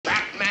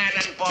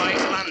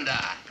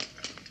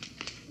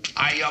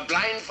your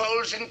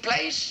blindfolds in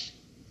place?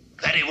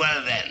 Very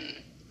well then.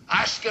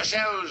 Ask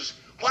yourselves,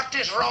 what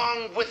is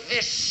wrong with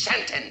this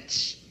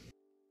sentence?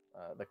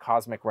 The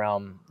cosmic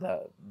realm,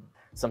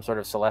 some sort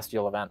of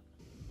celestial event.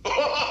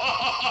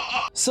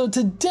 So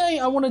today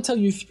I want to tell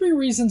you 3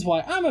 reasons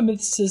why I'm a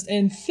mythicist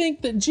and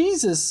think that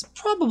Jesus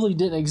probably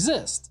didn't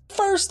exist.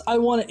 First, I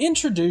want to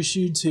introduce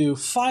you to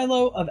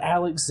Philo of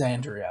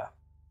Alexandria.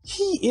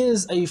 He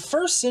is a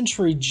 1st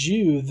century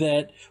Jew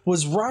that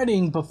was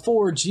writing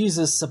before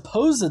Jesus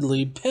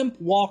supposedly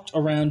pimp-walked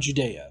around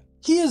Judea.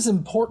 He is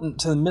important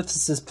to the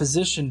mythicist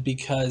position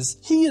because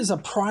he is a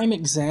prime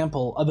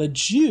example of a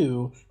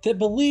Jew that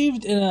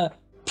believed in a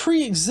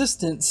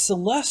pre-existent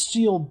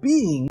celestial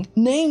being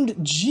named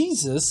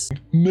Jesus.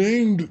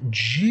 I'm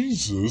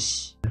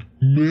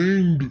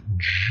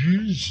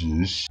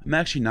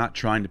actually not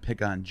trying to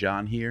pick on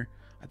John here.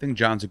 I think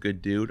John's a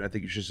good dude. I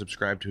think you should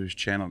subscribe to his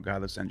channel,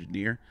 Godless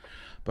Engineer.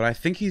 But I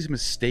think he's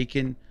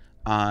mistaken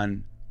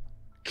on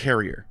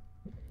Carrier.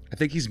 I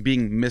think he's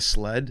being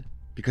misled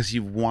because he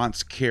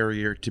wants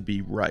Carrier to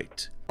be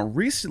right. Now,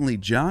 recently,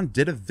 John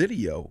did a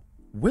video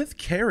with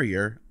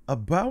Carrier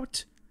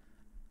about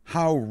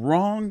how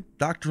wrong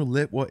Dr.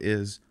 Litwa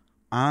is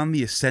on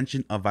the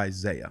ascension of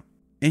Isaiah.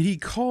 And he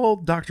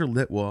called Dr.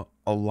 Litwa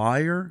a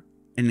liar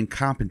and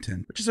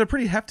incompetent, which is a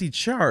pretty hefty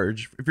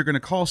charge if you're going to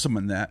call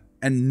someone that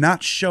and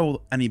not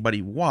show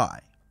anybody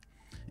why.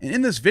 And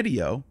in this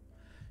video,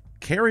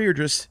 Carrier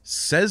just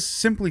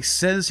simply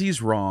says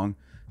he's wrong,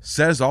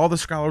 says all the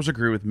scholars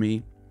agree with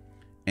me,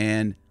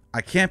 and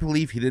I can't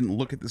believe he didn't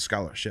look at the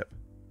scholarship.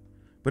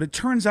 But it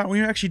turns out when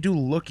you actually do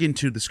look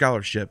into the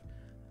scholarship,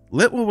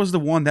 Litwa was the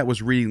one that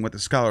was reading what the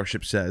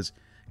scholarship says.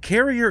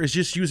 Carrier is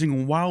just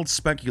using wild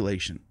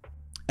speculation.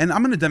 And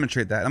I'm going to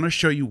demonstrate that. I'm going to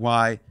show you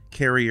why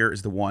Carrier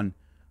is the one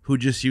who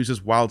just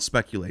uses wild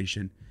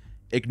speculation,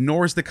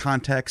 ignores the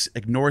context,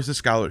 ignores the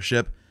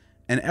scholarship,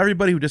 and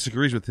everybody who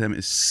disagrees with him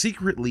is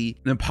secretly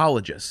an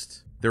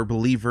apologist. They're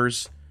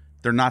believers,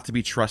 they're not to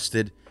be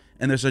trusted,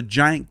 and there's a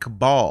giant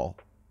cabal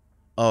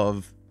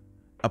of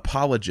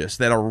apologists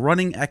that are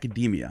running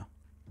academia.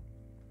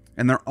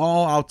 And they're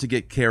all out to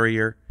get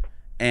Carrier.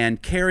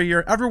 And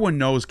Carrier, everyone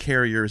knows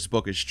Carrier's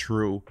book is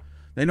true.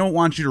 They don't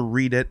want you to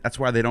read it. That's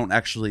why they don't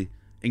actually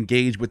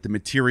engage with the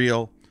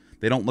material.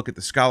 They don't look at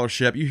the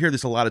scholarship. You hear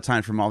this a lot of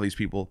time from all these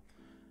people.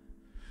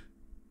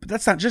 But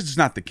that's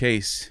not the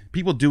case.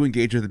 People do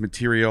engage with the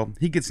material.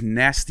 He gets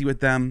nasty with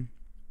them.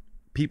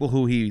 People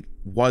who he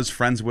was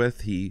friends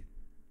with, he,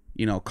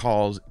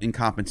 calls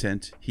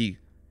incompetent. He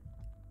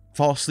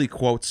falsely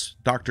quotes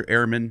Dr.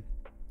 Ehrman,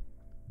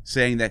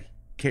 saying that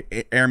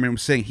Ehrman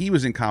was saying he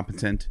was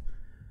incompetent,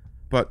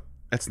 but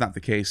that's not the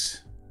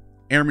case.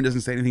 Ehrman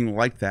doesn't say anything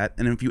like that,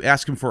 and if you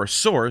ask him for a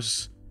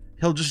source,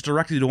 he'll just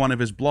direct you to one of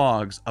his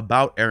blogs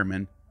about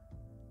Ehrman,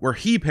 where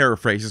he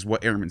paraphrases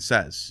what Ehrman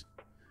says,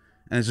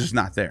 and it's just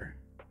not there.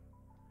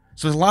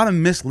 So there's a lot of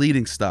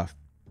misleading stuff.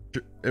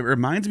 It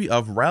reminds me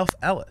of Ralph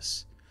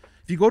Ellis.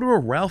 If you go to a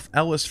Ralph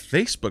Ellis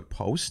Facebook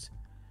post,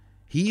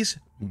 he's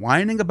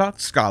whining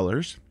about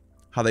scholars,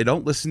 how they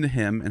don't listen to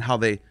him, and how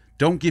they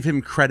don't give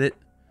him credit,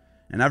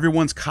 and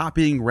everyone's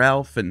copying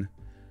Ralph, and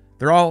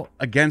they're all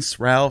against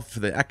Ralph.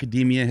 The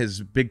academia,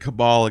 his big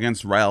cabal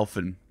against Ralph,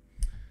 and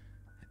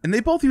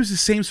they both use the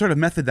same sort of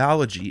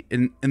methodology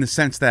in the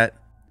sense that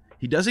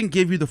he doesn't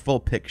give you the full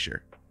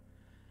picture.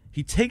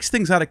 He takes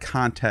things out of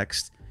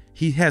context.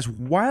 He has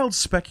wild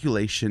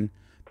speculation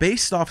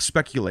based off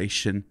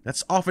speculation.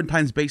 That's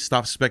oftentimes based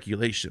off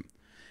speculation.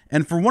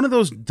 And for one of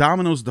those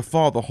dominoes to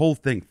fall, the whole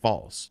thing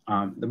falls.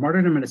 The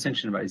martyrdom and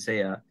ascension of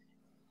Isaiah,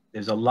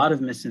 there's a lot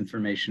of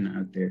misinformation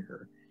out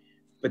there.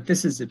 But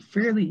this is a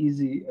fairly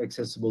easy,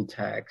 accessible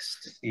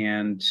text,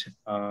 and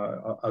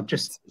I'll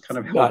just kind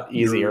of help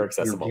your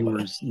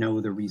viewers know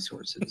the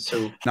resources.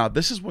 So now,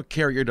 this is what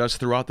Carrier does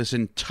throughout this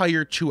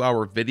entire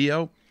 2-hour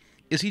video,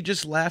 is he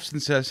just laughs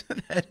and says,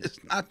 that is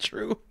not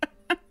true.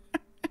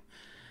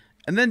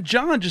 And then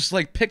John just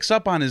picks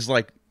up on his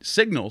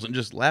signals and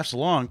just laughs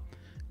along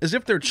as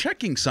if they're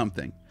checking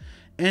something.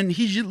 And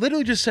he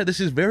literally just said,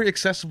 this is very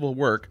accessible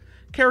work.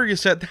 Carrier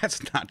said,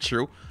 that's not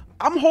true.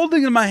 I'm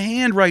holding in my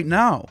hand right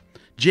now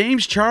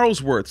James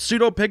Charlesworth,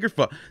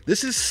 pseudepigrapha.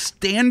 This is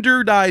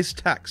standardized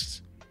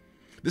text.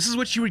 This is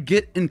what you would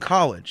get in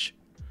college.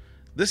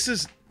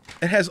 It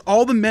has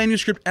all the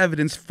manuscript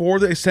evidence for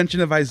the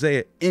ascension of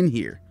Isaiah in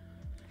here.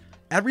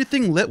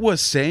 Everything Litwa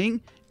is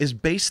saying is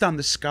based on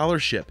the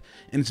scholarship,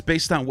 and it's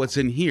based on what's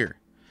in here.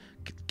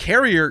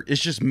 Carrier is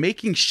just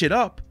making shit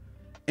up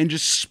and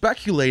just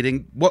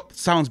speculating what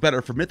sounds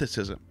better for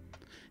mythicism.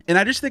 And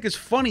I just think it's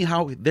funny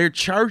how they're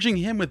charging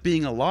him with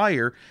being a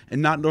liar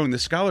and not knowing the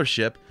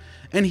scholarship,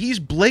 and he's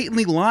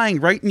blatantly lying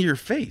right in your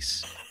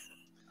face.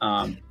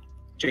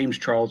 James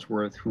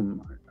Charlesworth,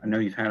 whom I know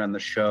you've had on the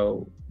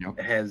show,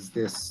 has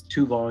this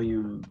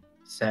 2-volume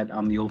set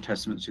on the Old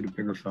Testament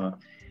pseudepigrapha,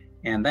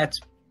 and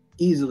that's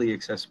easily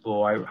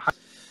accessible.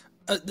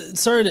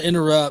 Sorry to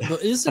interrupt,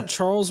 but isn't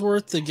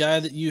Charlesworth the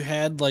guy that you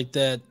had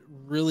that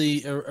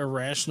really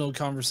irrational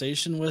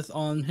conversation with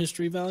on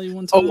History Valley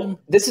one time? Oh,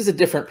 this is a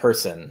different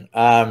person.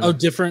 Oh,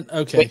 different?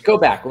 Okay. Wait, go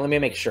back. Let me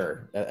make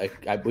sure.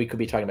 We could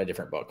be talking about a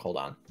different book. Hold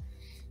on.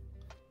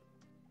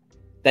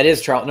 That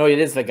is Charles. No, it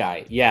is the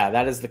guy. Yeah,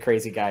 that is the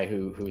crazy guy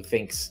who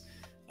thinks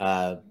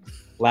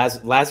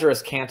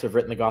Lazarus can't have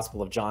written the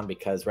Gospel of John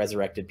because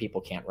resurrected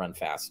people can't run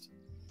fast.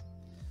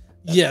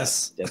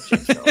 Yes. That's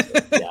James Charles.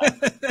 Yeah.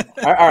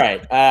 All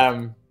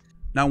right.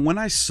 Now, when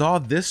I saw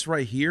this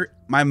right here,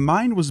 my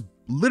mind was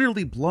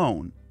literally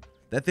blown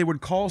that they would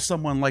call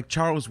someone like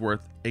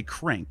Charlesworth a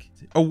crank.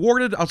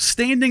 Awarded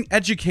Outstanding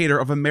Educator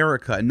of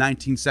America in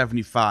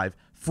 1975,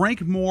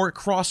 Frank Moore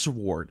Cross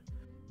Award,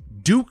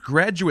 Duke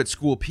Graduate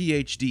School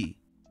PhD,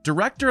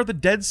 Director of the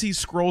Dead Sea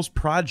Scrolls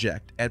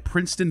Project at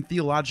Princeton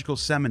Theological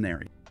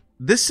Seminary.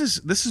 This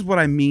is what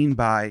I mean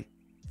by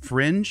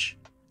fringe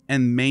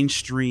and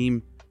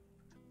mainstream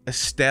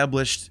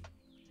established,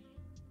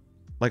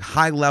 like,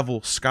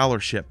 high-level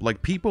scholarship.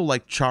 Like people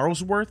like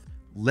Charlesworth,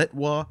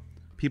 Litwa,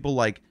 people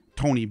like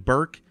Tony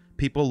Burke,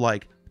 people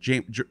like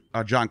John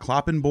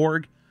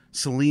Kloppenborg,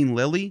 Celine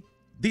Lilly.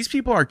 These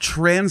people are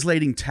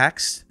translating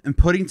texts and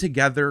putting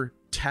together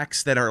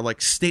texts that are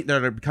like that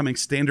are becoming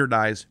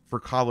standardized for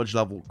college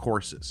level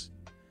courses.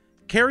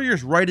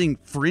 Carrier's writing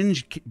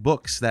fringe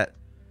books that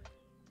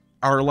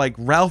are like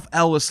Ralph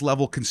Ellis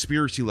level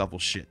conspiracy level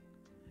shit.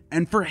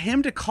 And for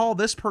him to call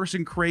this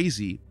person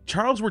crazy,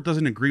 Charlesworth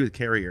doesn't agree with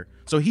Carrier.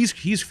 So he's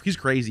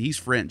crazy, he's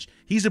fringe.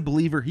 He's a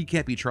believer, he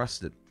can't be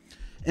trusted.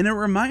 And it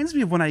reminds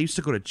me of when I used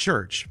to go to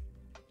church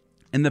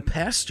and the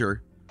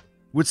pastor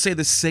would say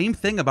the same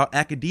thing about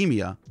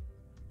academia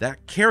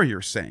that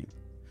Carrier's saying.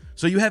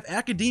 So you have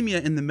academia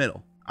in the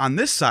middle. On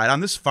this side, on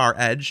this far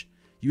edge,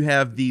 you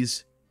have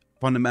these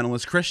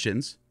fundamentalist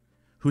Christians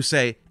who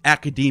say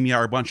academia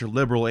are a bunch of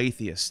liberal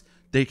atheists.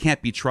 They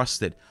can't be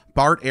trusted.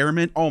 Bart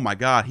Ehrman, oh my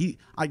God,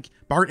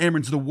 Bart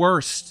Ehrman's the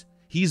worst.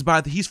 He's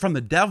from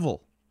the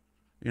devil.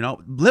 You know,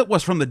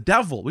 Litwa's from the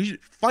devil. We should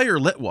fire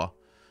Litwa.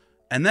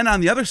 And then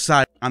on the other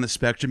side on the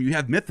spectrum, you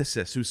have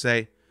mythicists who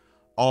say,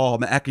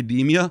 oh,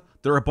 academia,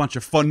 they're a bunch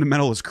of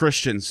fundamentalist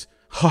Christians.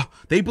 Huh,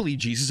 they believe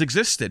Jesus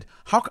existed.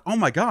 Oh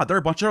my God, they're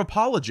a bunch of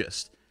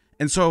apologists.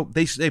 And so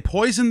they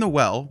poison the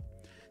well.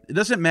 It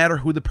doesn't matter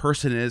who the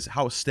person is,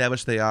 how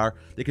established they are.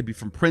 They could be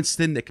from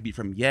Princeton, they could be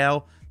from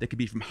Yale, they could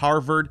be from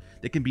Harvard,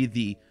 they can be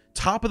the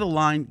top of the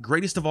line,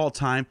 greatest of all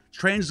time,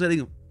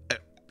 translating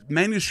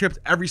manuscripts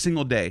every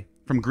single day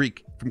from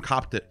Greek, from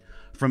Coptic,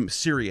 from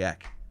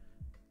Syriac,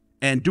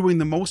 and doing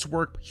the most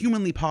work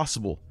humanly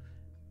possible.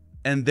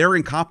 And they're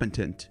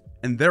incompetent,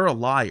 and they're a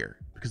liar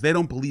because they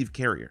don't believe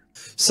Carrier.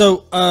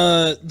 So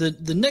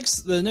the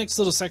next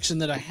little section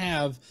that I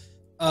have,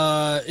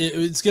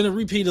 it's going to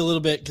repeat a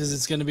little bit because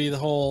it's going to be the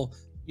whole,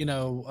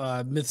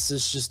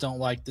 mythicists just don't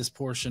like this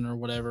portion or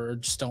whatever, or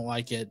just don't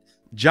like it.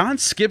 John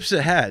skips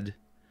ahead,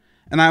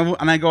 and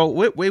I go,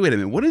 wait a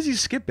minute, what is he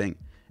skipping?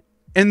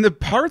 And the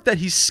part that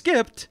he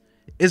skipped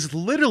is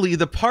literally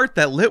the part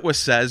that Litwa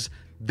says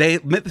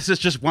mythicists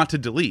just want to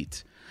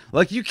delete.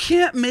 Like, you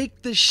can't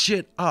make this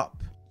shit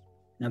up.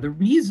 Now, the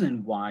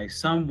reason why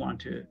some want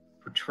to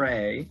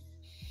portray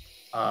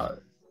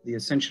the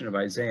Ascension of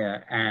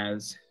Isaiah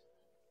as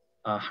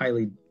a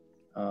highly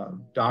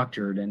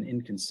doctored and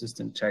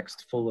inconsistent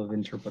text full of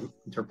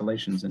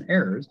interpolations and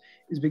errors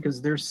is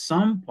because there's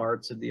some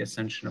parts of the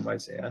Ascension of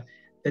Isaiah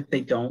that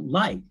they don't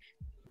like.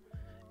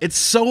 It's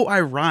so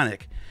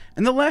ironic.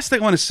 And the last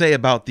thing I want to say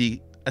about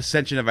the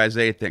Ascension of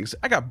Isaiah things,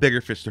 I got bigger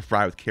fish to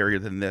fry with Carrier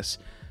than this.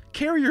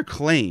 Carrier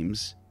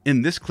claims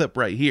in this clip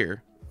right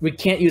here, we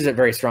can't use it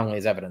very strongly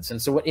as evidence.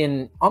 And so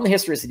on the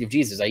historicity of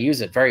Jesus, I use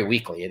it very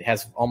weakly. It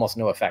has almost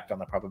no effect on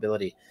the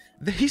probability.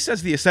 He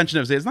says the Ascension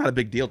of Isaiah is not a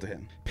big deal to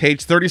him.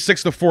 Page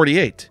 36 to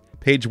 48,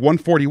 page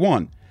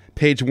 141,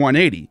 page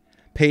 180,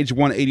 page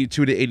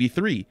 182 to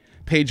 83,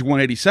 page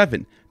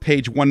 187,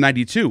 page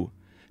 192,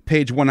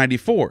 page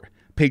 194,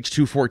 page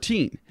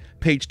 214,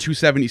 page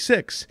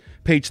 276,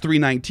 page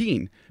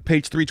 319,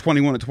 page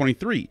 321 to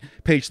 23,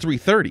 page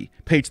 330,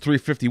 page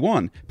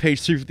 351,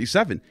 page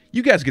 357.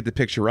 You guys get the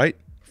picture, right?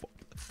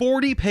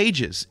 40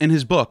 pages in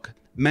his book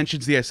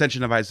mentions the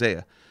Ascension of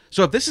Isaiah.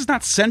 So if this is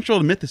not central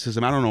to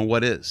mythicism, I don't know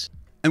what is.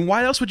 And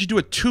why else would you do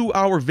a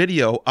 2-hour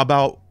video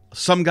about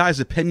some guy's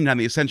opinion on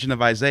the Ascension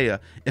of Isaiah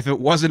if it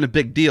wasn't a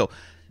big deal?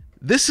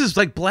 This is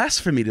like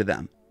blasphemy to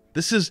them.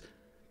 This is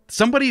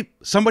somebody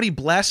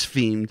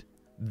blasphemed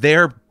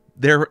their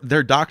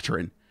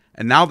doctrine,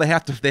 and now they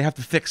have to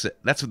fix it.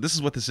 This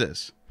is what this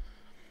is.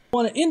 I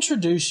want to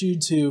introduce you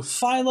to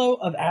Philo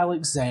of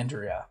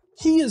Alexandria.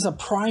 He is a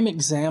prime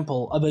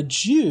example of a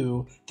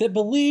Jew that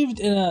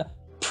believed in a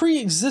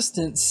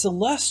pre-existent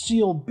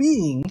celestial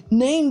being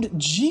named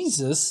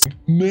Jesus.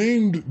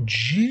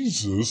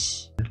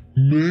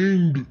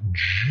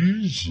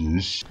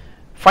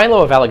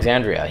 Philo of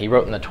Alexandria, he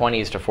wrote in the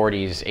 20s to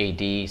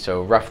 40s AD,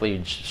 so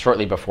roughly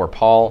shortly before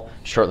Paul,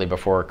 shortly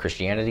before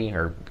Christianity,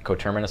 or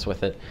coterminous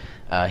with it.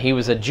 He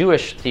was a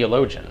Jewish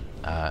theologian,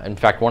 in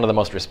fact, one of the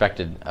most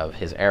respected of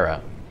his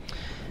era.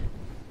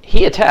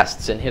 he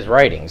attests in his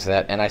writings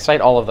that, and I cite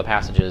all of the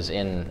passages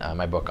in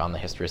my book on the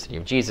historicity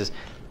of Jesus,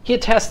 he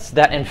attests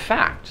that in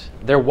fact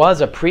there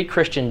was a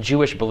pre-Christian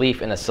Jewish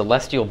belief in a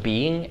celestial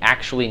being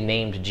actually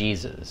named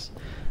Jesus.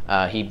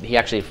 He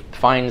actually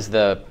finds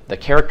the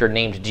character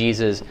named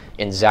Jesus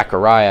in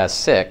Zechariah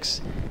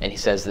 6, and he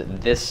says that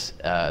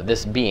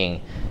this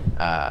being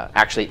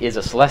actually is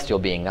a celestial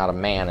being, not a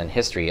man in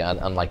history,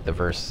 unlike the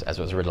verse as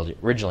it was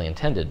originally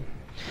intended.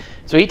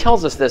 So he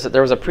tells us this, that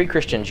there was a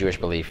pre-Christian Jewish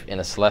belief in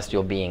a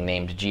celestial being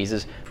named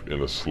Jesus.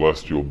 In a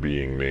celestial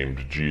being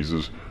named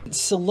Jesus.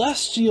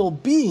 Celestial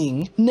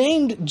being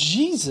named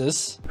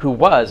Jesus. Who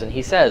was, and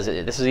he says,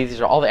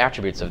 these are all the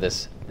attributes of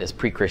this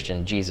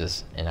pre-Christian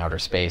Jesus in outer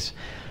space.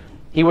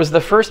 He was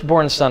the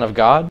firstborn son of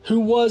God. Who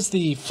was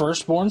the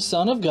firstborn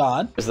son of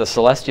God. He was the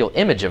celestial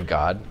image of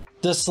God.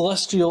 The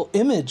celestial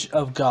image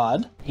of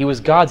God. He was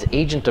God's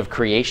agent of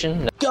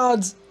creation.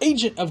 God's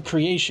agent of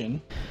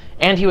creation.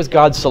 And he was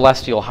God's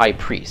celestial high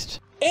priest.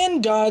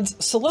 And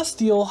God's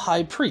celestial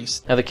high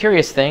priest. Now the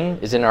curious thing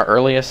is, in our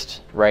earliest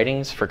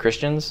writings for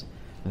Christians,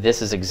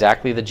 this is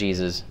exactly the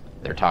Jesus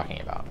they're talking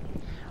about.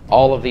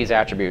 All of these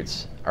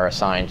attributes are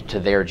assigned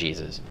to their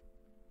Jesus.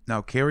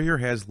 Now Carrier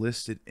has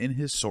listed in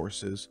his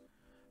sources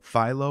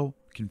Philo,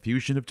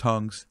 Confusion of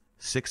Tongues,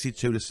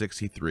 62 to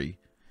 63.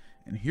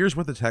 And here's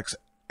what the text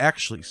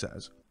actually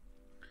says.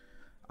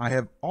 I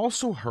have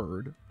also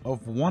heard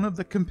of one of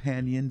the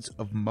companions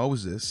of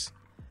Moses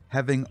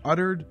having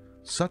uttered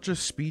such a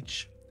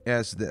speech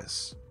as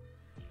this: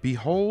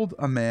 Behold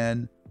a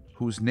man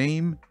whose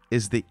name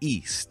is the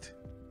East.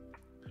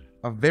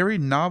 A very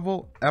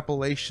novel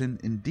appellation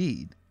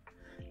indeed,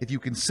 if you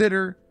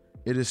consider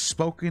it is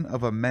spoken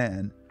of a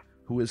man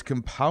who is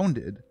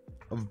compounded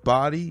of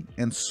body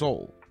and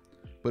soul.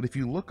 But if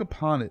you look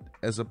upon it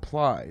as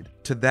applied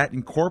to that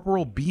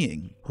incorporeal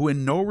being who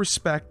in no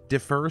respect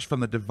differs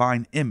from the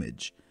divine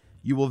image,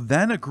 you will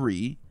then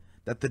agree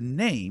that the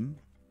name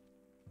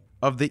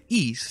of the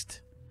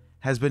East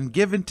has been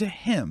given to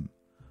him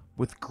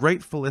with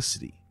great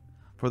felicity,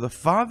 for the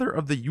Father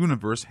of the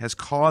universe has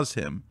caused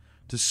him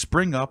to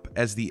spring up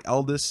as the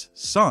eldest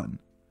son,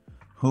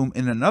 whom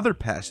in another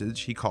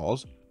passage he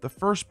calls the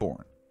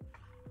firstborn,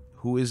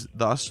 who is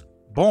thus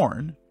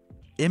born,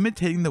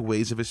 imitating the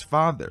ways of his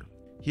father.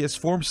 He has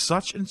formed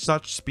such and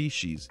such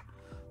species,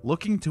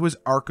 looking to his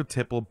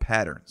archetypal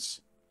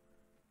patterns.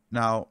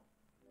 Now,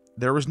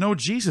 there was no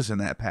Jesus in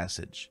that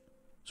passage,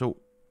 so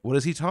what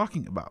is he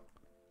talking about?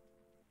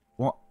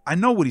 Well, I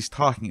know what he's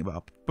talking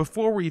about.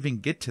 Before we even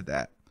get to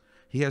that,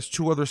 he has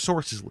two other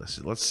sources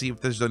listed. Let's see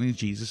if there's any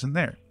Jesus in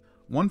there.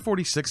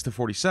 146 to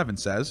 47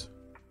 says,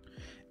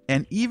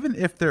 And even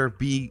if there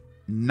be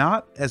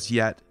not as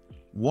yet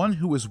one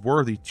who is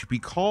worthy to be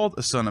called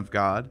a son of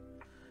God,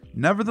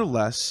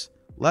 nevertheless,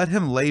 let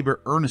him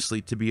labor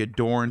earnestly to be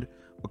adorned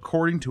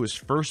according to his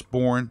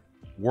firstborn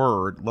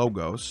word,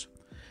 Logos,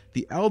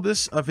 the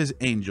eldest of his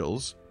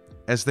angels,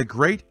 as the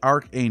great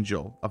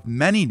archangel of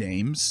many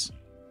names,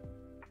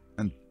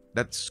 and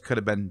that could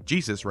have been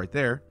Jesus right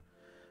there,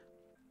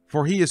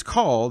 for he is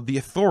called the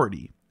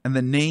authority and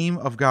the name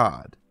of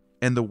God,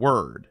 and the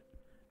Word,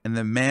 and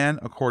the man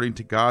according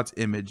to God's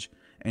image,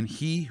 and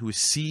he who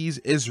sees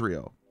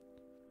Israel.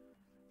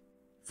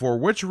 For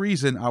which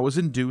reason I was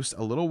induced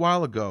a little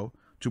while ago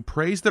to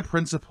praise the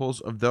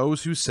principles of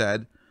those who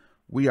said,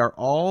 We are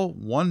all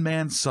one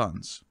man's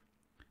sons.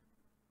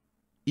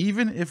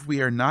 Even if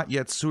we are not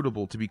yet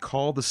suitable to be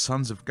called the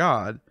sons of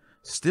God,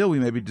 still we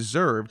may be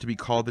deserved to be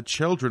called the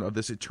children of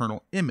this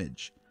eternal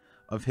image,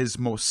 of his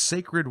most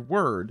sacred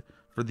word,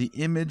 for the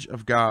image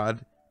of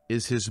God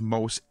is his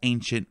most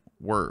ancient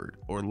word,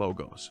 or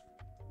Logos.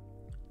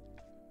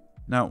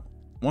 Now,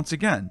 once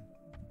again,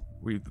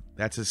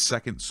 that's his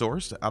second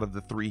source out of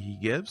the three he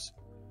gives.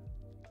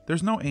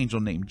 There's no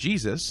angel named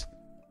Jesus.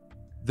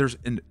 There's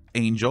an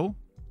angel.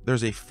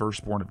 There's a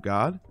firstborn of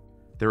God.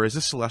 There is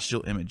a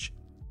celestial image.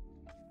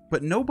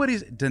 But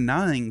nobody's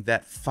denying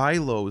that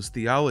Philo's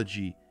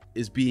theology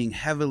is being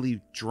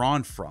heavily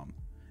drawn from.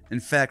 In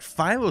fact,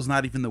 Philo's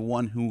not even the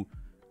one who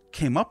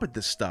came up with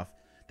this stuff.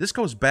 This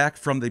goes back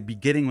from the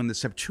beginning when the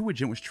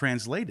Septuagint was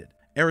translated.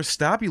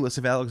 Aristobulus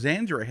of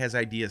Alexandria has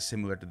ideas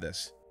similar to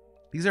this.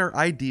 These are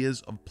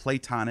ideas of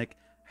Platonic,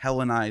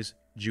 Hellenized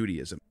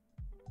Judaism.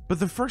 But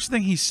the first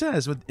thing he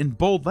says in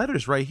bold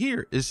letters right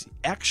here is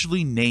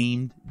actually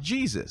named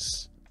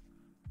Jesus.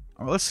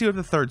 All right, let's see what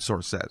the third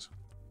source says.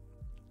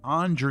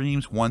 On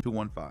Dreams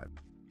 1-15.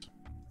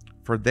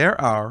 For there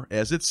are,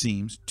 as it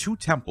seems, two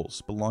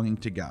temples belonging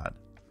to God.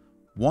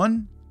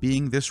 One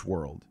being this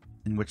world,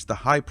 in which the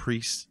high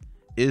priest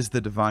is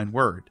the divine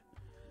word,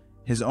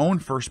 his own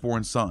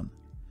firstborn son.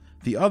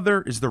 The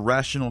other is the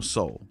rational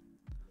soul,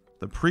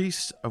 the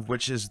priest of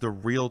which is the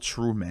real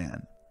true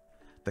man,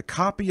 the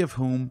copy of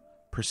whom,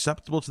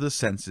 perceptible to the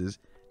senses,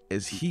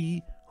 is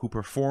he who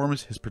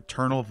performs his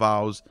paternal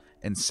vows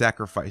and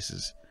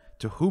sacrifices,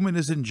 to whom it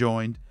is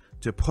enjoined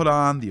to put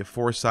on the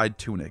aforesaid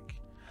tunic,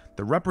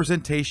 the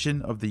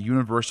representation of the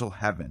universal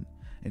heaven,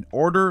 in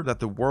order that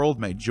the world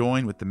may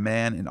join with the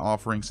man in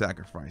offering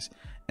sacrifice,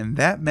 and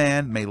that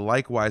man may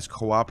likewise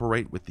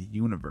cooperate with the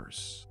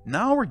universe.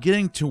 Now we're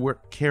getting to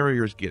what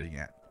Carrier's getting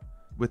at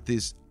with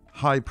this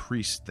high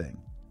priest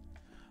thing.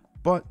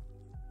 But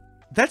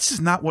that's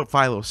just not what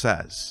Philo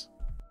says.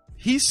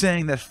 He's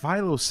saying that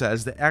Philo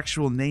says the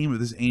actual name of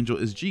this angel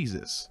is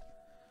Jesus.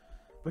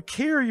 But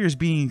Carrier's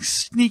being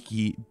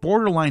sneaky,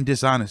 borderline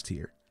dishonest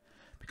here.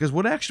 Because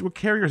what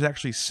Carrier's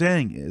actually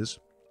saying is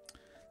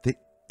the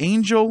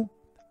angel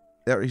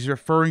that he's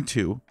referring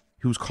to,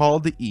 who's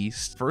called the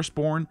East,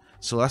 firstborn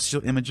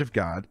celestial image of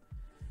God,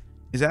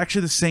 is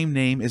actually the same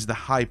name as the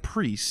high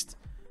priest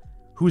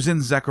who's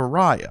in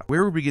Zechariah.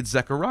 Where would we get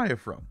Zechariah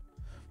from?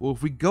 Well,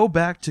 if we go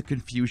back to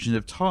Confusion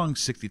of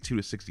Tongues 62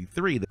 to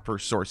 63, the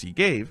first source he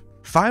gave,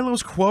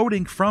 Philo's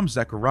quoting from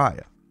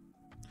Zechariah.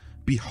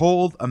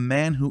 Behold, a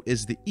man who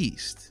is the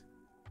East.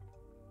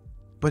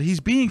 But he's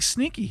being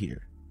sneaky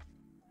here.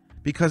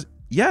 Because,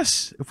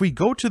 yes, if we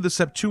go to the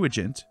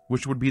Septuagint,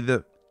 which would be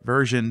the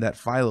version that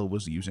Philo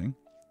was using,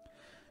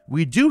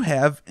 we do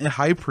have a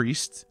high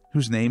priest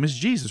whose name is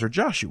Jesus or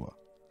Joshua.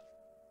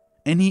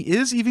 And he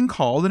is even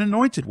called an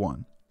anointed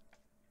one.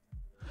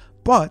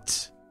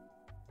 But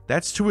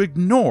that's to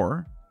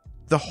ignore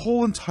the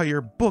whole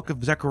entire book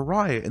of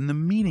Zechariah and the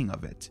meaning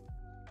of it.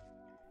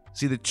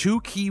 See, the two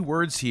key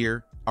words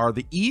here are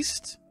the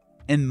East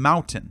and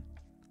mountain.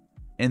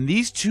 And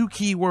these two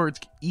key words,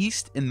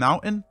 East and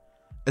mountain,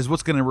 is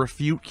what's going to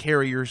refute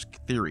Carrier's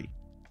theory.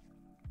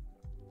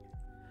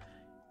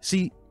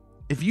 See,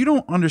 if you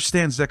don't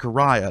understand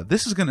Zechariah,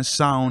 this is going to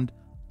sound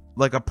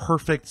like a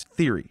perfect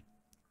theory.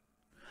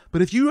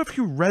 But if you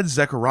read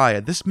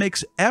Zechariah, this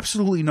makes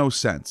absolutely no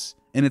sense.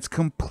 And it's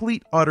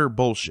complete, utter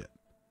bullshit.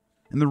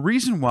 And the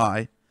reason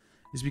why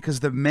is because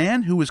the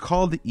man who is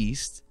called the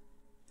East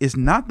is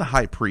not the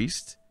high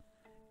priest.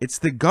 It's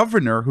the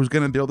governor who's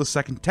going to build a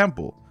second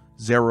temple,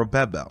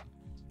 Zerubbabel.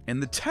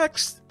 And the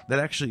text that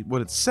actually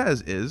what it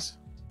says is,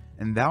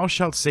 and thou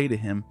shalt say to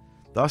him,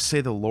 thus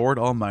say the Lord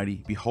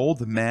Almighty, behold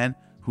the man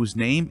whose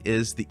name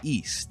is the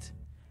East,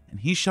 and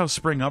he shall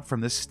spring up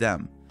from this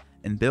stem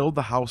and build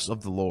the house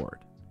of the Lord.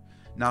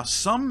 Now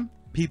some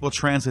people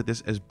translate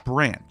this as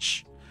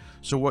branch.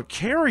 So what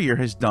Carrier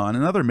has done,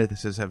 and other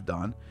mythicists have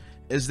done,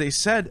 is they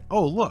said,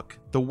 oh look,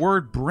 the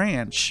word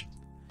branch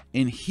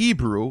in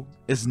Hebrew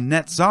is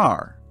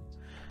netzar.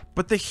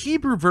 But the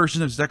Hebrew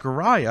version of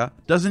Zechariah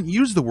doesn't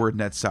use the word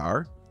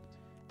netzar.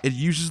 It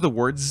uses the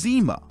word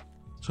zima.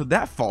 So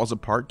that falls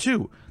apart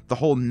too. The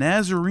whole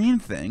Nazarene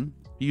thing,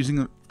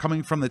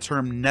 coming from the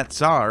term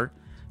netzar,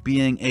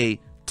 being a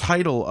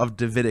title of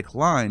Davidic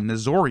line,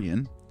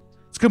 Nazorian,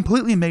 it's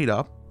completely made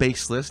up,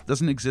 baseless,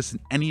 doesn't exist in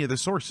any of the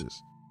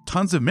sources.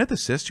 Tons of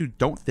mythicists who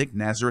don't think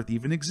Nazareth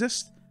even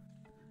exists.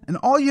 And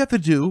all you have to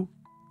do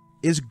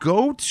is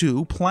go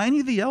to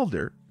Pliny the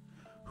Elder,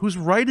 who's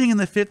writing in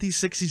the 50s,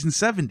 60s,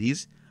 and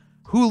 70s,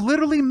 who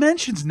literally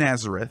mentions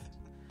Nazareth,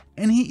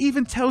 and he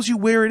even tells you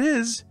where it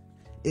is,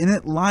 and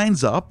it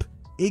lines up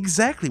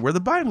exactly where the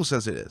Bible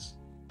says it is.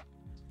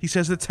 He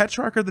says the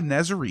Tetrarch of the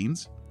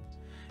Nazarenes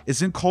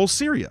is in Kol,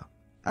 Syria,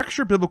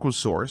 extra biblical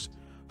source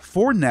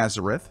for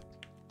Nazareth,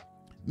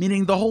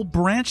 meaning the whole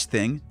branch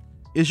thing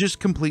is just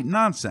complete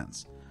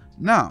nonsense.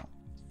 Now,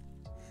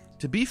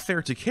 to be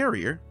fair to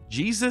Carrier,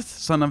 Jesus,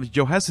 son of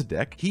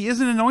Jehozadak, he is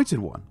an anointed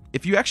one.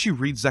 If you actually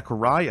read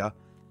Zechariah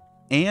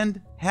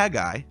and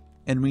Haggai,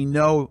 and we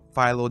know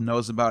Philo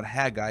knows about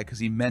Haggai because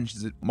he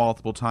mentions it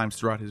multiple times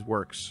throughout his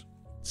works.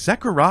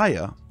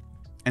 Zechariah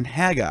and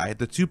Haggai,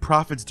 the two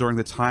prophets during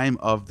the time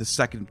of the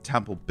Second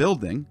Temple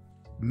building,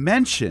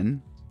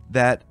 mention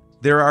that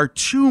there are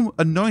two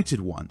anointed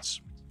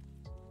ones.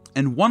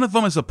 And one of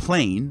them is a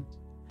plain,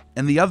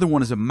 and the other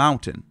one is a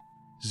mountain.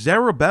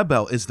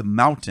 Zerubbabel is the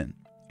mountain,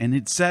 and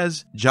it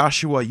says,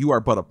 Joshua, you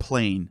are but a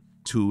plain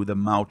to the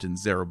mountain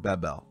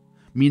Zerubbabel.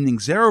 Meaning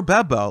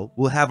Zerubbabel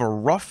will have a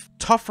rough,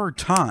 tougher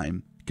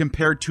time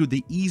compared to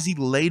the easy,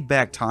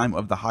 laid-back time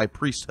of the high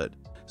priesthood.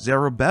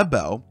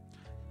 Zerubbabel,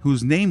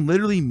 whose name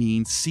literally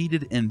means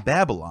seated in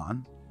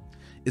Babylon,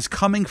 is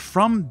coming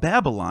from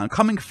Babylon,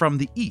 coming from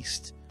the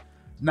east.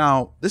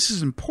 Now, this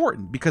is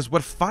important because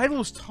what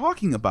Philo's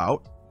talking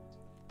about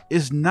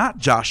is not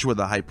Joshua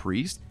the high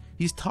priest.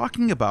 He's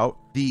talking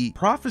about the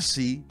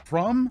prophecy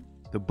from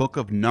the book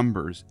of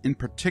Numbers, in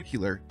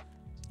particular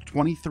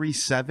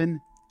 23:7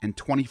 and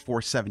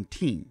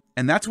 24:17.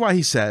 And that's why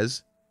he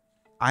says,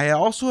 I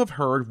also have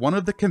heard one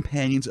of the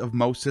companions of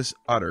Moses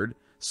uttered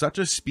such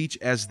a speech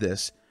as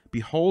this,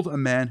 behold a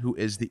man who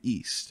is the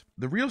east.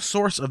 The real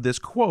source of this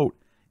quote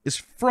is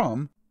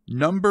from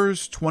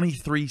Numbers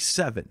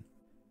 23:7.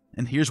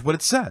 And here's what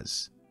it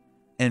says.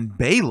 And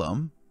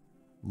Balaam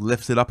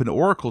lifted up an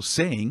oracle,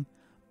 saying,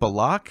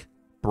 Balak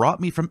brought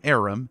me from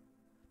Aram,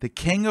 the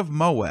king of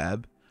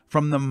Moab,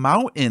 from the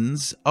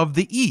mountains of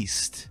the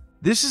east.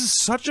 This is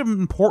such an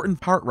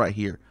important part right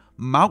here.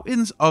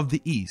 Mountains of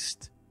the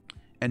east.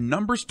 And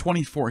Numbers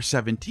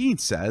 24:17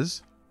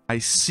 says, I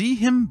see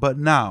him, but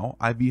now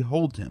I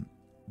behold him,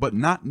 but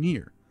not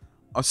near.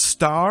 A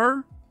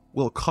star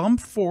will come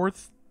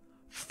forth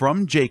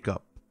from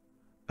Jacob,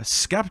 A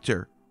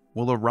scepter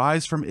will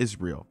arise from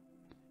Israel.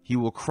 He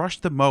will crush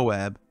the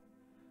Moab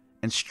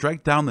and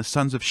strike down the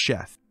sons of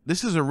Sheth.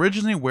 This is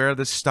originally where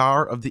the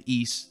Star of the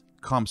East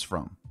comes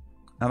from.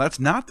 Now, that's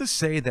not to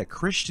say that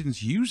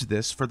Christians use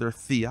this for their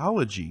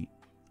theology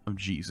of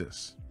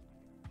Jesus.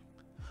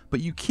 But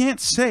you can't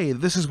say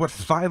this is what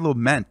Philo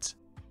meant.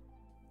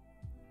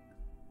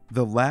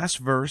 The last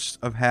verse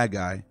of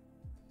Haggai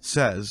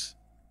says,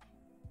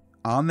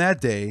 "On that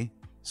day,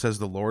 says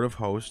the Lord of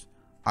hosts,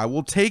 I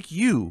will take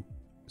you,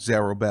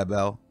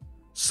 Zerubbabel,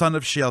 son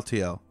of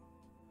Shealtiel,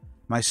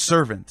 my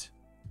servant.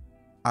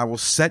 I will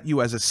set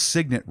you as a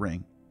signet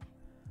ring,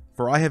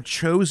 for I have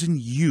chosen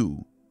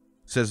you,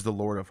 says the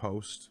Lord of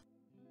hosts."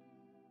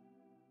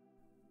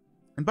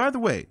 And by the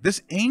way,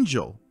 this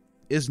angel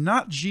is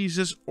not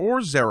Jesus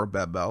or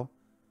Zerubbabel,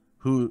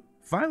 who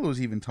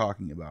Philo's even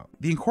talking about.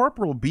 The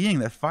incorporeal being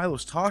that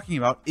Philo's talking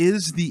about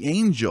is the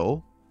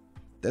angel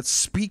that's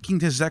speaking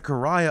to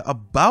Zechariah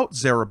about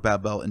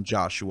Zerubbabel and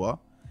Joshua.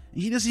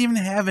 He doesn't even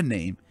have a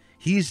name.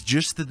 He's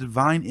just the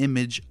divine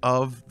image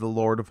of the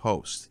Lord of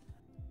hosts.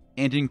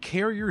 And in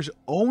Carrier's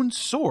own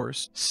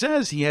source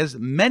says he has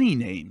many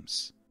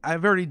names.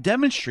 I've already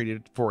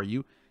demonstrated for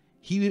you.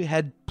 He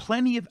had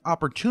plenty of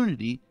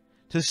opportunity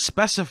to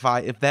specify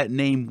if that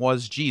name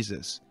was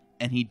Jesus,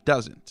 and he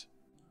doesn't.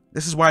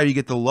 This is why you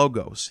get the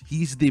logos.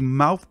 He's the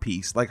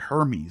mouthpiece, like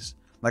Hermes.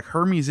 Like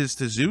Hermes is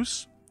to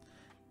Zeus,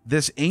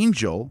 this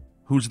angel,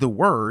 who's the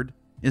Word,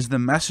 is the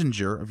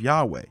messenger of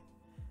Yahweh.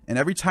 And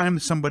every time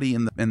somebody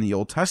in the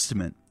Old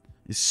Testament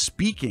is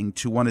speaking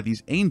to one of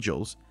these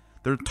angels,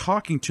 they're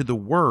talking to the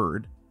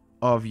Word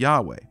of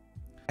Yahweh.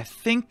 I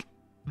think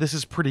this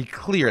is pretty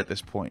clear at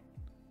this point.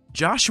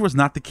 Joshua's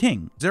not the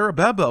king.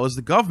 Zerubbabel is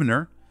the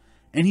governor,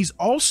 and he's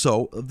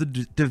also of the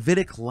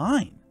Davidic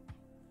line,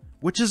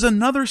 which is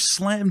another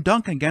slam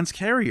dunk against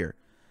Carrier.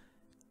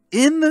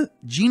 In the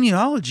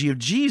genealogy of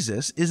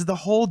Jesus is the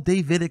whole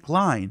Davidic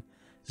line.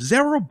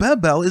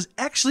 Zerubbabel is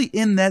actually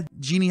in that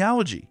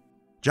genealogy.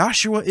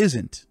 Joshua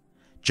isn't.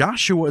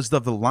 Joshua is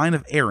of the line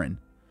of Aaron,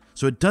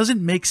 so it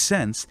doesn't make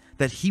sense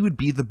that he would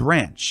be the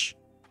branch.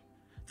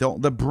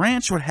 The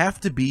branch would have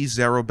to be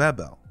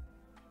Zerubbabel.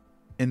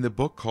 In the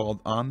book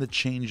called On the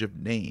Change of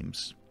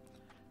Names,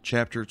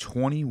 chapter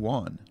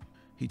 21,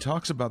 he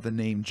talks about the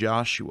name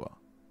Joshua,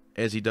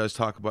 as he does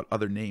talk about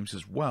other names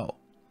as well.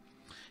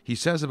 He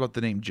says about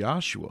the name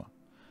Joshua,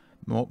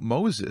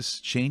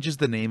 Moses changes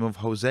the name of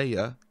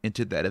Hosea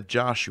into that of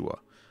Joshua,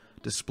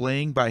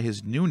 displaying by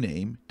his new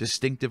name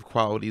distinctive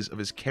qualities of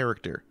his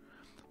character.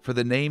 For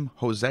the name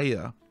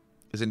Hosea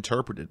is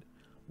interpreted,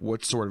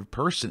 what sort of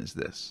person is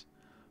this?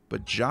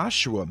 But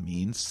Joshua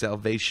means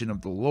salvation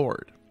of the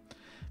Lord,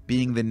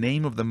 being the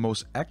name of the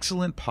most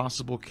excellent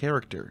possible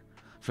character,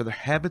 for the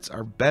habits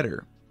are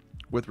better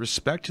with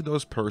respect to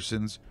those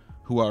persons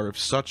who are of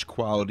such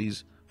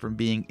qualities from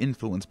being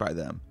influenced by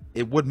them.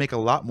 It would make a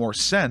lot more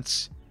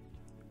sense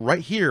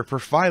right here for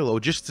Philo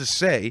just to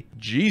say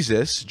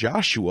Jesus,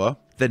 Joshua,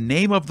 the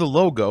name of the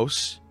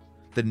Logos,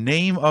 the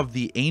name of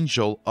the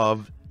angel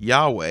of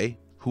Yahweh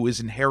who is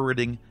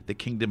inheriting the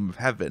kingdom of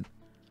heaven.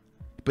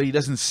 But he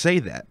doesn't say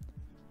that.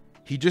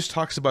 He just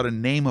talks about a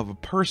name of a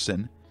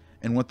person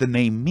and what the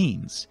name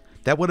means.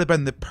 That would have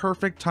been the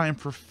perfect time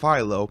for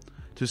Philo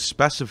to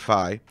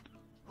specify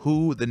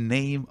who the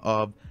name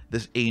of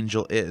this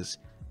angel is.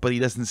 But he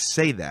doesn't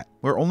say that.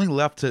 We're only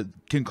left to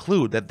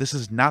conclude that this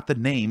is not the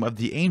name of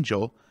the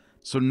angel.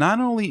 So not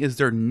only is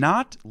there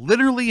not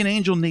literally an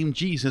angel named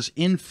Jesus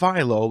in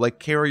Philo, like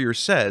Carrier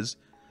says,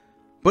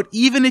 but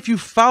even if you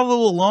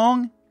follow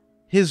along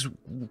his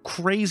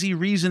crazy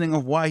reasoning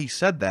of why he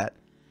said that,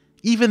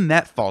 even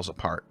that falls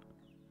apart.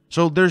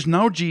 So there's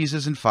no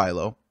Jesus in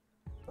Philo,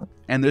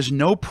 and there's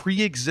no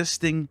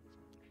pre-existing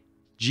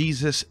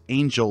Jesus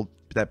angel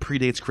that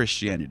predates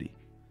Christianity.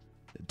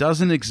 It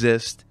doesn't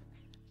exist.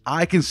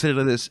 I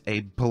consider this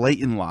a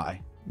blatant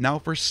lie. Now,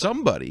 for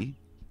somebody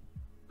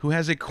who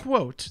has a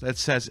quote that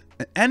says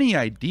any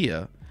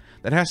idea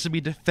that has to be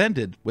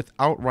defended with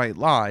outright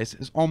lies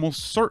is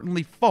almost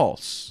certainly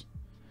false,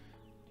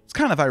 it's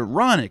kind of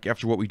ironic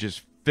after what we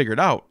just figured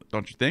out,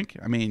 don't you think?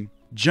 I mean,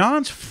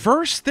 John's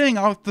first thing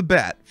off the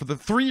bat for the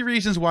 3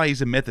 reasons why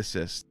he's a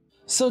mythicist.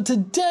 So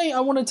today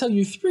I want to tell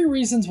you 3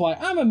 reasons why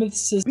I'm a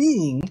mythicist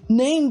being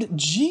named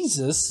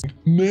Jesus.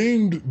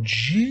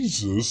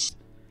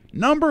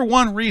 Number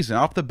 1 reason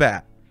off the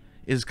bat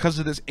is because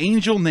of this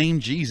angel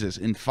named Jesus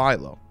in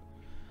Philo.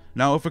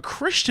 Now, if a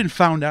Christian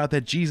found out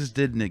that Jesus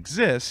didn't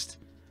exist,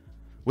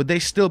 would they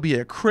still be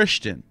a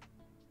Christian?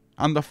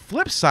 On the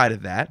flip side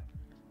of that,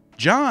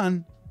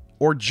 John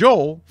or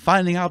Joel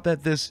finding out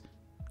that this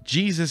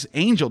Jesus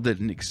angel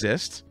didn't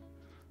exist,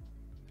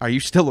 are you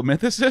still a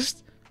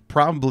mythicist?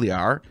 Probably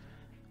are.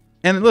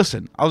 And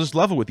listen, I'll just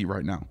level with you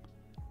right now.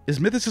 Is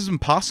mythicism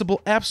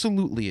possible?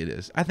 Absolutely it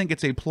is. I think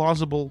it's a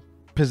plausible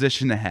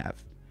position to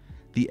have.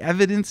 The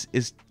evidence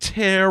is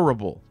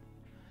terrible.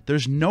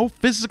 There's no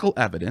physical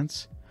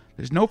evidence.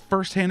 There's no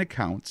first-hand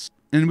accounts.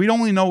 And we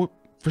only know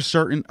for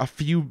certain a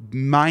few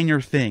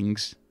minor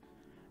things.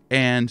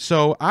 And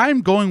so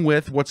I'm going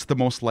with what's the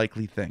most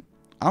likely thing.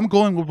 I'm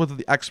going with what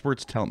the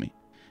experts tell me.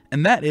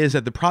 And that is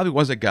that there probably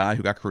was a guy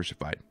who got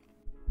crucified.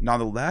 Now,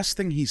 the last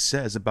thing he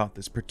says about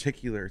this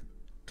particular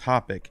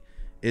topic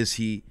is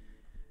he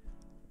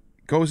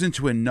goes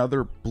into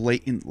another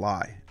blatant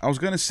lie. I was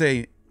going to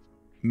say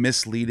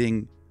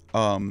misleading,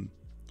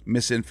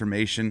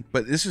 misinformation,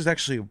 but this is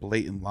actually a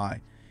blatant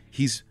lie.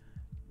 He's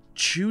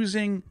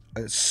choosing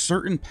a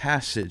certain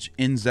passage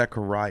in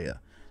Zechariah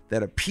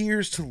that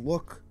appears to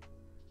look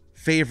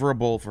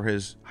favorable for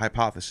his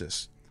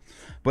hypothesis.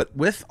 But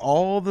with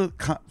all the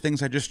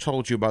things I just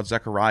told you about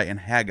Zechariah and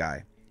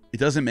Haggai, it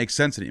doesn't make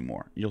sense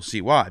anymore. You'll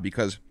see why.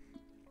 Because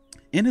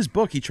in his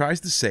book, he tries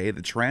to say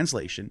the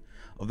translation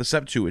of the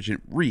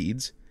Septuagint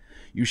reads,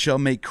 "You shall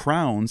make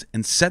crowns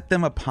and set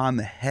them upon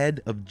the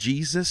head of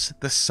Jesus,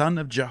 the Son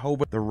of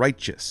Jehovah the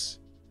righteous,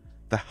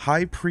 the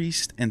high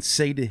priest, and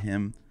say to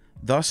him,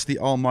 Thus the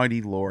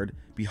Almighty Lord,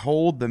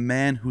 behold the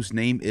man whose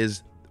name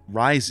is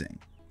rising.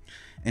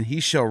 And he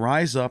shall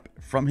rise up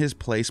from his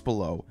place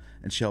below,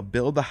 and shall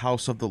build the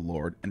house of the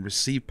Lord, and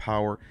receive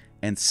power,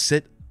 and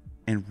sit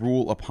and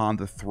rule upon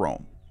the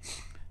throne."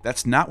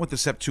 That's not what the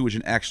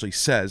Septuagint actually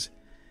says.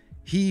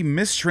 He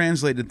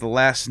mistranslated the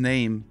last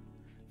name,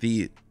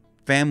 the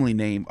family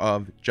name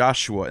of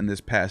Joshua in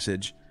this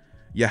passage,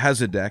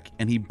 Yehezedek,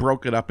 and he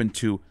broke it up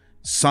into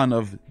son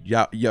of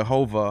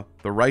Jehovah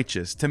the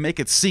righteous to make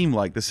it seem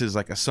like this is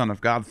like a son of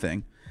God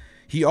thing.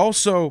 He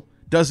also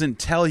doesn't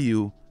tell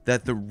you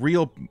that the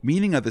real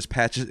meaning of this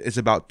passage is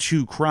about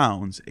two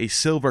crowns, a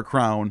silver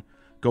crown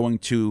going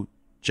to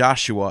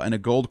Joshua and a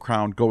gold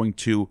crown going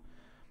to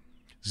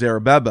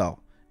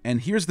Zerubbabel.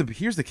 And here's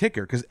the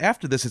kicker, because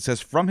after this it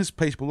says, "From his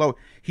place below,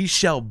 he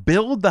shall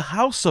build the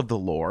house of the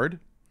Lord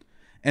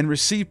and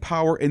receive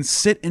power and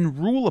sit and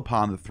rule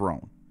upon the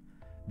throne."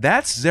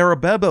 That's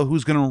Zerubbabel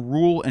who's going to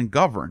rule and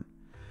govern.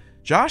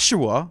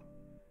 Joshua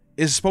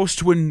is supposed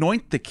to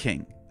anoint the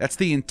king. That's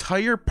the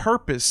entire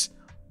purpose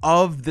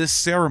of this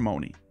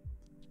ceremony.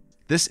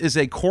 This is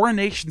a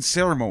coronation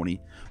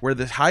ceremony where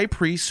the high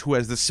priest, who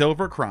has the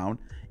silver crown,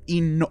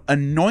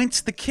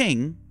 anoints the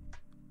king,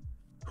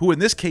 who in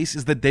this case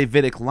is the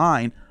Davidic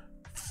line,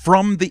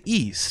 from the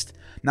east.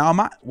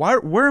 Now,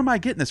 where am I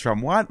getting this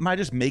from? Why am I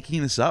just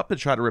making this up to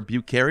try to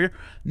rebuke Carrier?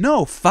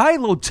 No,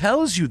 Philo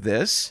tells you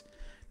this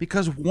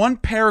because one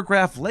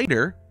paragraph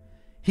later,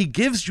 he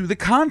gives you the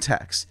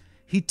context.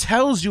 He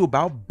tells you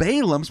about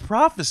Balaam's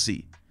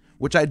prophecy,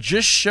 which I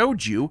just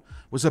showed you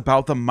was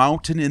about the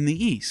mountain in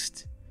the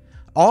east.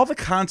 All the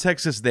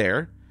context is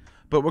there,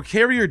 but what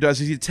Carrier does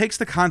is he takes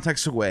the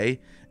context away,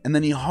 and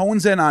then he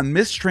hones in on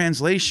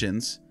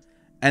mistranslations,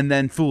 and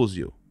then fools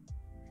you.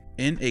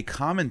 In a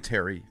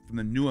commentary from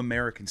the New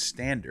American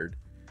Standard,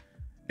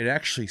 it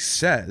actually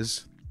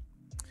says,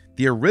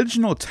 the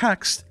original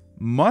text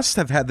must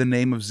have had the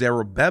name of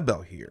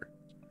Zerubbabel here,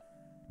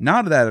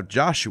 not that of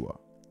Joshua.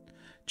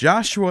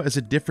 Joshua is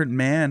a different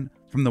man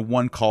from the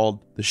one called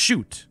the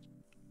shoot.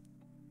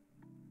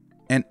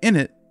 And in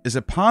it is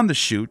upon the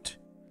shoot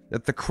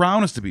that the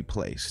crown is to be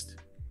placed.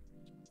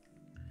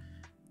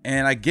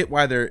 And I get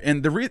why they're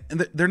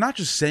not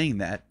just saying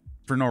that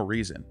for no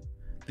reason.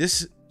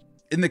 This,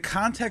 in the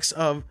context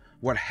of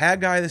what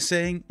Haggai is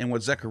saying and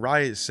what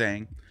Zechariah is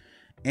saying,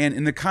 and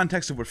in the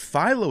context of what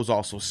Philo is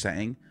also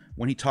saying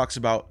when he talks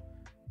about,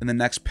 in the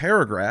next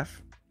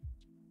paragraph,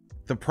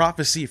 the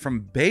prophecy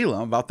from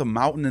Balaam about the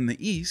mountain in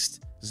the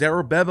east,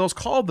 Zerubbabel's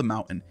called the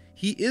mountain.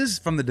 He is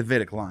from the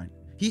Davidic line.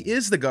 He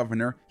is the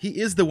governor. He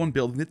is the one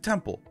building the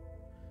temple.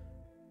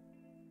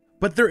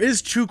 But there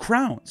is two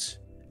crowns,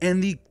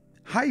 and the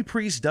high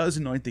priest does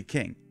anoint the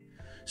king.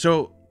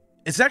 So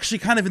it's actually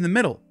kind of in the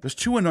middle. There's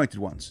two anointed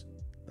ones,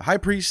 the high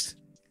priest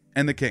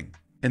and the king.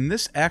 And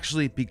this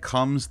actually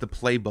becomes the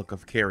playbook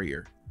of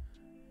Carrier.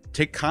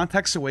 Take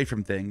context away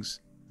from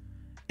things,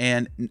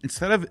 and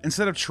instead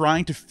of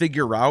trying to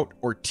figure out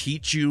or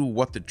teach you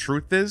what the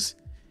truth is,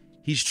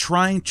 he's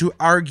trying to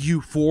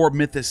argue for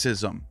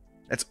mythicism.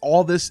 That's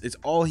all this, it's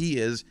all he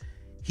is.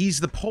 He's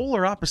the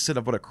polar opposite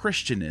of what a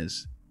Christian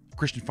is, a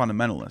Christian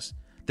fundamentalist.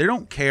 They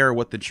don't care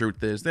what the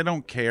truth is. They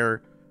don't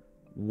care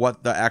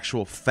what the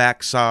actual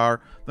facts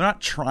are. They're not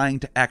trying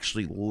to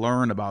actually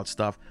learn about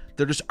stuff.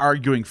 They're just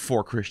arguing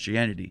for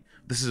Christianity.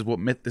 This is what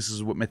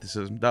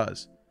mythicism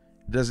does.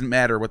 It doesn't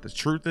matter what the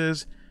truth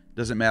is. It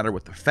doesn't matter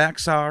what the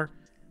facts are.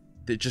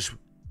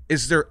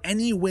 Is there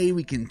any way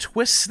we can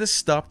twist this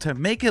stuff to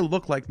make it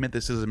look like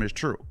mythicism is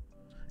true?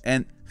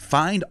 And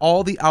find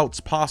all the outs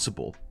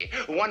possible.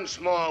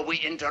 Once more, we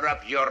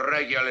interrupt your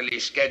regularly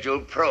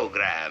scheduled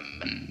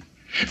program.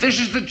 This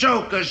is the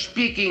Joker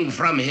speaking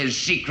from his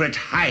secret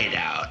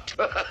hideout.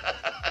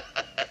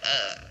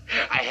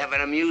 I have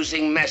an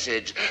amusing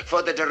message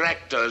for the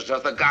directors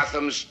of the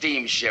Gotham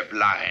steamship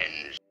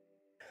lines.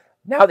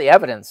 Now the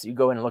evidence, you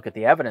go in and look at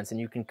the evidence and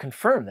you can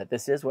confirm that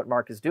this is what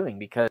Mark is doing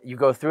because you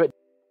go through it.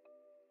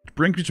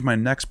 Brings me to my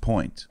next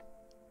point.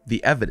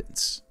 The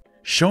evidence.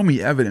 Show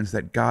me evidence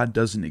that God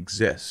doesn't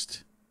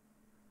exist.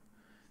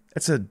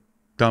 That's a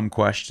dumb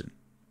question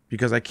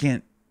because I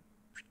can't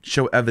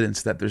show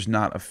evidence that there's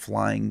not a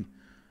flying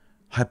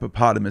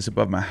hippopotamus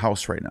above my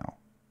house right now.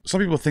 Some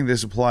people think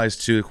this applies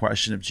to the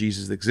question if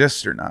Jesus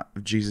exists or not.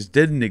 If Jesus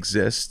didn't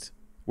exist,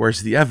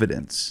 where's the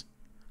evidence?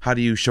 How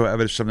do you show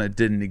evidence of something that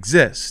didn't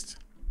exist?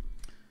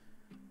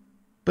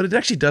 But it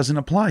actually doesn't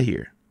apply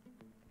here.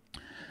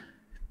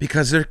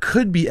 Because there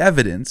could be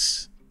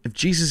evidence, if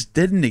Jesus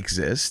didn't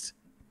exist,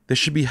 there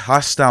should be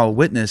hostile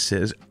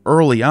witnesses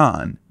early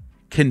on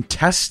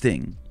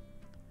contesting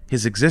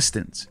his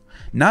existence.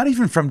 Not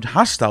even from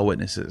hostile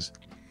witnesses,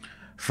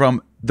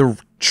 from the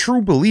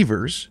true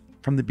believers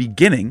from the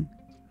beginning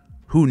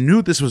who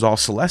knew this was all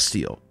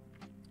celestial.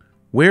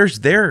 Where's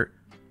their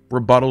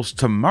rebuttals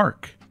to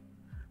Mark?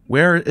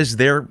 Where is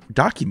their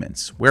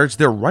documents? Where's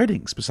their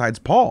writings besides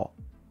Paul?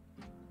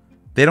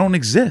 They don't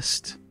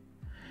exist.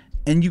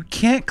 And you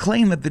can't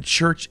claim that the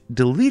church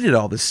deleted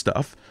all this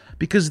stuff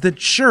because the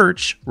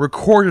church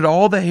recorded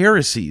all the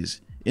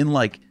heresies in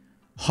like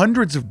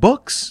hundreds of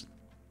books.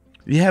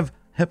 We have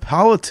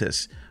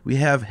Hippolytus, we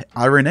have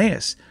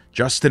Irenaeus,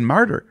 Justin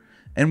Martyr,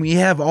 and we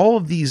have all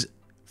of these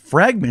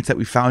fragments that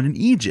we found in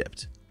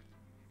Egypt.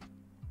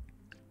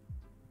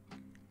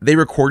 They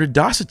recorded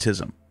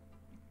Docetism.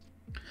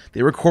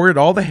 They recorded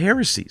all the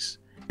heresies.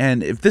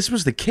 And if this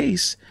was the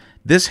case,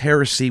 this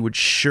heresy would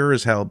sure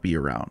as hell be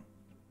around.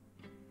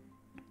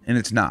 And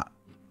it's not.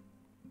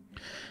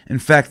 In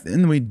fact,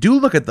 when we do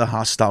look at the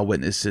hostile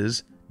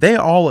witnesses, they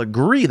all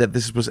agree that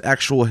this was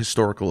actual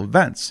historical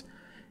events.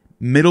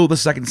 Middle of the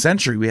 2nd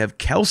century, we have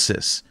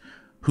Celsus,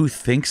 who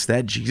thinks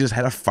that Jesus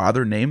had a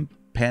father named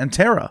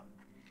Pantera.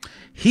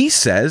 He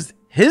says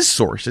his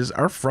sources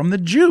are from the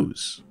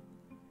Jews.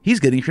 He's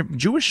getting from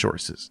Jewish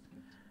sources.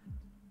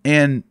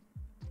 And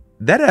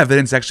that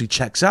evidence actually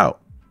checks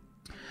out.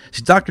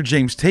 See, Dr.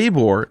 James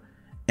Tabor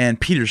and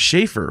Peter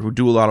Schaeffer, who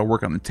do a lot of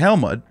work on the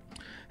Talmud,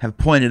 have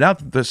pointed out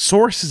that the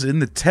sources in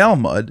the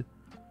Talmud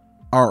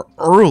are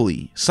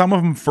early, some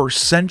of them 1st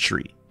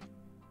century.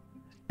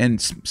 And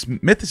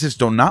mythicists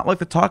do not like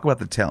to talk about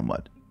the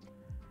Talmud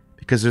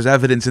because there's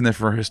evidence in there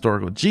for a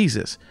historical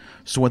Jesus.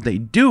 So what they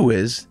do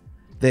is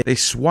they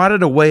swat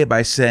it away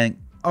by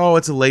saying, oh,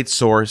 it's a late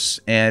source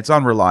and it's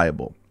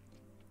unreliable.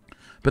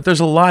 But there's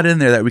a lot in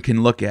there that we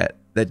can look at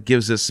that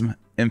gives us some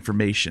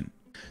information.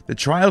 The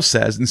trial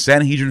says in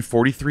Sanhedrin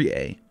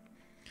 43a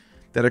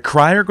that a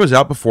crier goes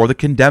out before the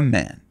condemned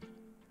man.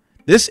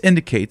 This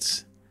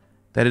indicates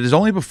that it is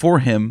only before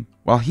him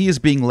while he is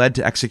being led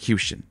to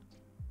execution.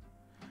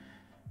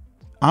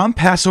 On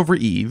Passover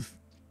Eve,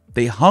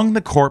 they hung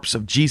the corpse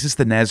of Jesus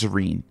the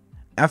Nazarene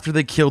after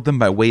they killed him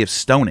by way of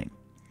stoning.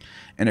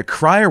 And a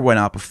crier went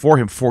out before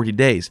him 40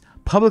 days,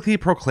 publicly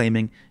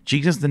proclaiming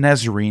Jesus the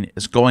Nazarene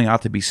is going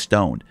out to be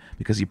stoned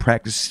because he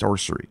practiced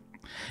sorcery,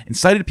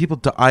 incited people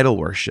to idol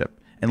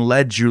worship, and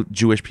led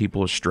Jewish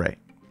people astray.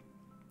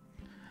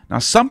 Now,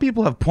 some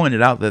people have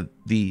pointed out that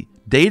the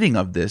dating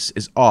of this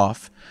is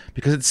off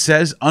because it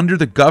says under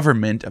the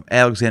government of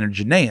Alexander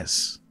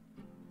Jannaeus.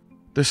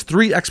 There's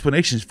 3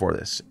 explanations for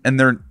this, and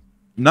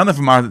none of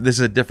them are that this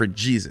is a different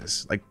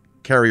Jesus, like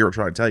Carrier will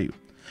try to tell you.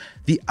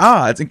 The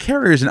odds, and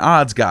Carrier is an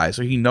odds guy,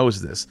 so he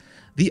knows this.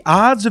 The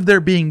odds of there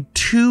being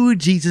 2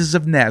 Jesus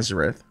of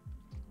Nazareth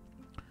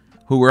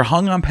who were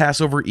hung on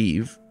Passover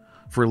Eve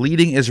for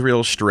leading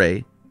Israel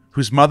astray,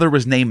 whose mother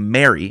was named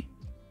Mary,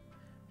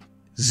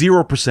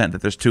 0%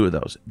 that there's 2 of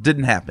those.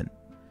 Didn't happen.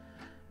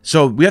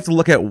 So we have to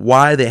look at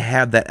why they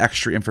have that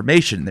extra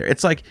information there.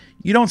 It's like,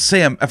 you don't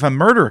say if a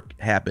murder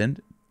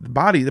happened,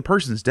 the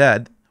person's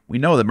dead. We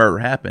know the murder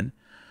happened.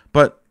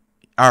 But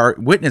our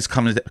witness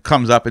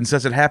comes up and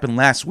says it happened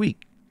last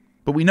week.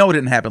 But we know it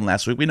didn't happen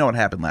last week. We know it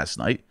happened last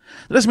night.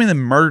 That doesn't mean the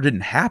murder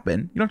didn't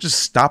happen. You don't just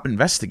stop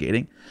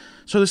investigating.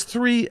 So there's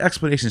 3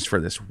 explanations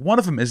for this. One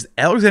of them is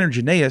Alexander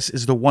Jannaeus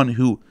is the one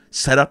who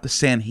set up the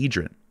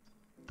Sanhedrin.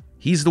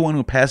 He's the one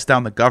who passed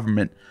down the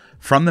government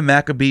from the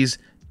Maccabees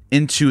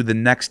into the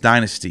next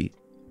dynasty,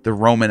 the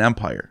Roman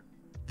Empire,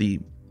 the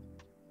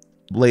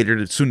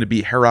later soon to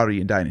be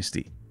Herodian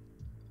dynasty,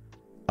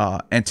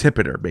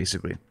 Antipater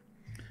basically.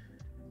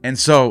 And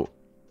so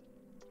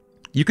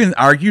you can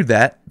argue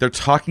that they're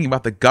talking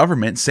about the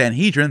government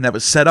Sanhedrin that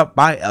was set up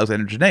by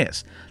Alexander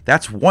Jannaeus.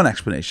 That's one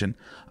explanation.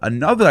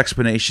 Another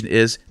explanation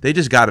is they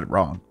just got it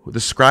wrong. The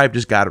scribe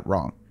just got it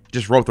wrong. He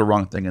just wrote the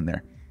wrong thing in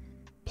there.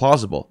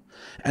 Plausible.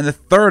 And the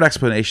third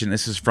explanation,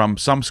 this is from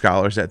some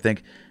scholars that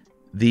think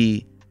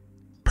the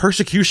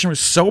persecution was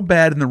so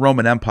bad in the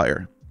Roman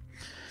Empire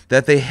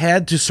that they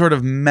had to sort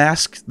of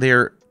mask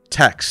their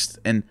text,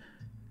 and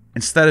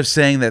instead of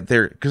saying that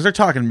because they're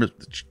talking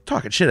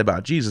shit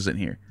about Jesus in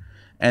here,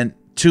 and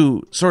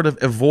to sort of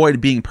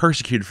avoid being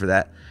persecuted for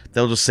that,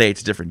 they'll just say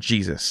it's a different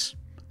Jesus.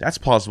 That's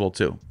plausible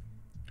too.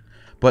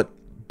 But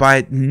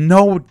by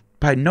no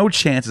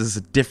chance is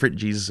this a different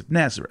Jesus of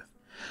Nazareth.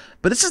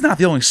 But this is not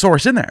the only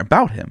source in there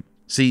about him.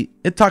 See,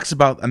 it talks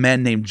about a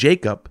man named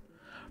Jacob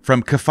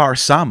from Kfar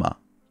Sama,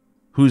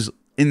 who's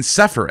in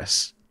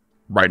Sepphoris,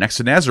 right next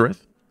to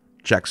Nazareth.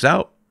 Checks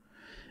out.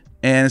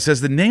 And it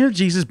says the name of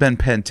Jesus ben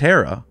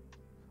Pantera,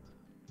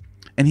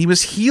 and he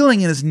was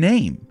healing in his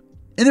name.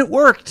 And it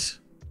worked.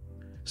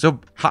 So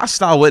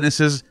hostile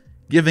witnesses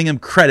giving him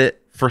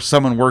credit for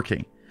someone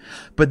working.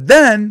 But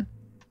then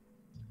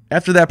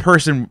after that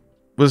person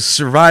was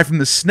survived from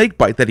the snake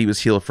bite that he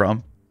was healed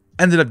from,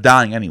 ended up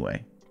dying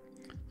anyway.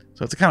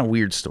 So it's a kind of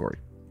weird story.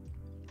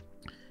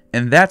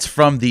 And that's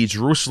from the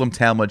Jerusalem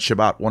Talmud,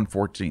 Shabbat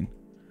 114.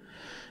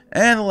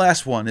 And the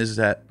last one is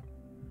that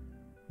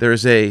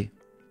there's a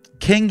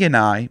king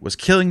Yanai was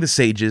killing the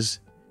sages,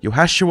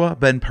 Yehoshua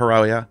ben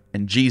Pariah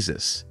and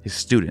Jesus, his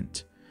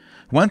student,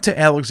 went to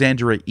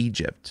Alexandria,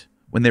 Egypt.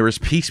 When there was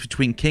peace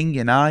between King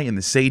Yanai and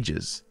the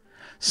sages,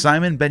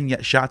 Simon ben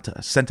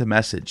Yeshata sent a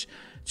message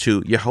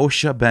to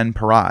Yehoshua ben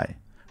Pariah,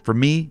 "For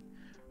me,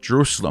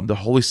 Jerusalem, the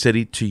holy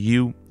city, to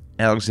you,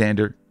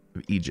 Alexander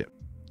of Egypt."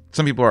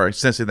 Some people are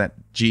sensing that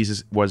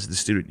Jesus was the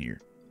student here.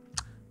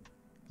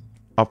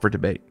 Up for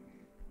debate.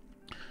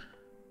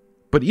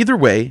 But either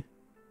way,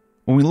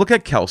 when we look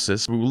at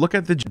Celsus, when we look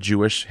at the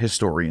Jewish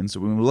historians,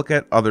 when we look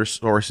at other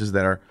sources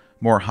that are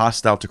more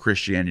hostile to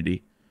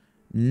Christianity,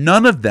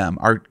 none of them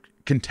are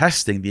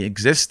contesting the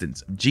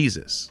existence of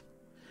Jesus.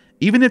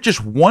 Even if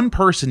just one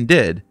person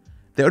did,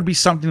 that would be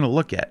something to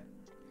look at.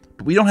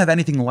 But we don't have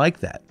anything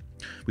like that.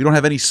 We don't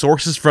have any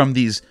sources from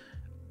these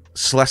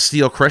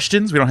celestial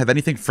Christians. We don't have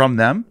anything from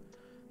them.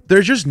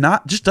 They're just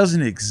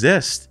doesn't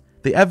exist.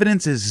 The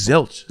evidence is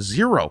zilch,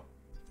 zero.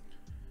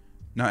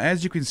 Now,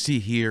 as you can see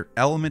here,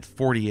 element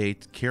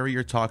 48,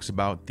 Carrier talks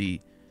about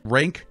the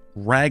rank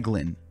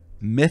Raglan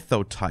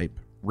mythotype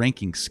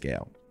ranking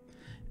scale.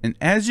 And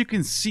as you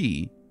can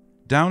see,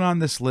 down on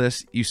this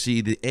list, you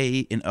see the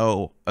A and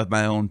O of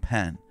my own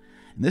pen.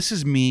 And this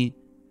is me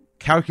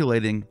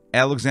calculating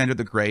Alexander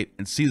the Great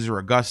and Caesar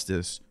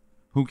Augustus,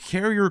 who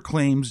Carrier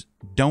claims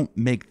don't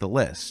make the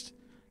list.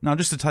 Now,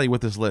 just to tell you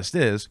what this list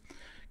is,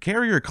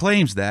 Carrier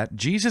claims that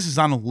Jesus is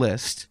on a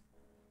list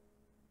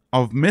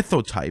of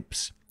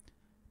mythotypes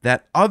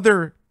that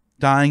other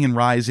dying and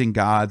rising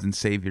gods and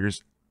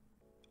saviors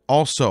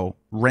also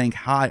rank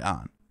high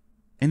on.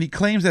 And he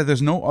claims that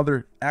there's no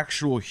other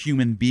actual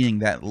human being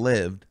that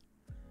lived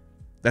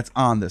that's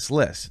on this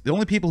list. The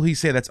only people he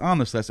say that's on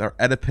this list are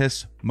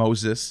Oedipus,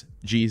 Moses,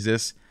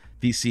 Jesus,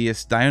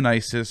 Theseus,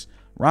 Dionysus,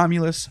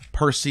 Romulus,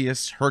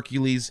 Perseus,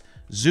 Hercules,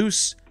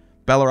 Zeus,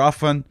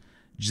 Bellerophon,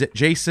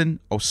 Jason,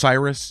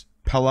 Osiris,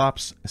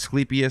 Pelops,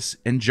 Asclepius,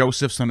 and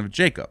Joseph, son of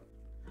Jacob.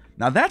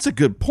 Now that's a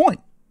good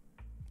point,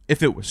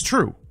 if it was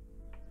true.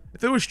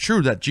 If it was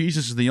true that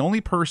Jesus is the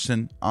only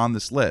person on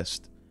this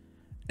list,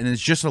 and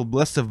it's just a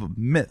list of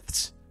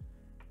myths,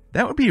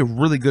 that would be a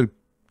really good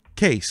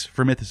case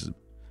for mythicism.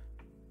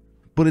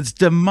 But it's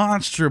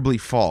demonstrably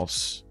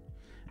false.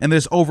 And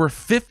there's over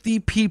 50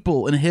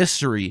 people in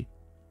history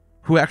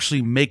who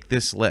actually make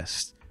this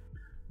list.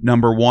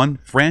 Number 1,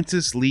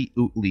 Francis Lee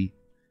Utley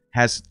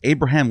has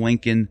Abraham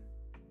Lincoln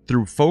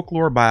through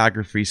folklore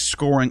biography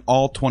scoring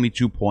all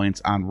 22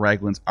 points on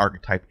Raglan's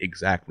archetype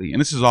exactly.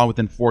 And this is all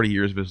within 40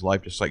 years of his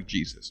life, just like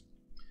Jesus.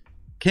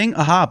 King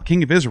Ahab,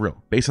 king of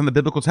Israel, based on the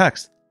biblical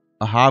text.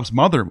 Ahab's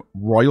mother,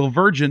 royal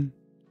virgin,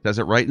 says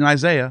it right in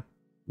Isaiah,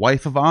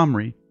 wife of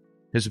Omri.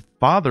 His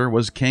father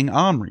was King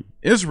Omri.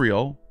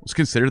 Israel was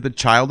considered the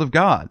child of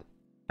God,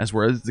 as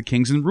well as the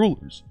kings and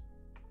rulers.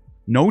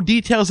 No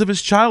details of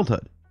his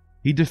childhood.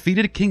 He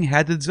defeated King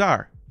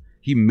Hadadzar.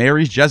 He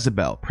marries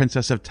Jezebel,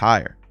 princess of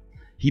Tyre.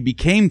 He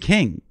became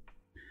king.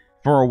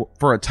 For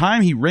a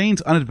time, he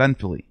reigns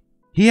uneventfully.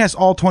 He has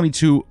all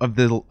 22 of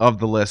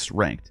the list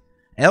ranked.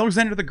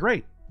 Alexander the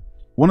Great,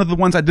 one of the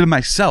ones I did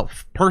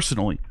myself,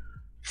 personally,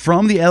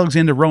 from the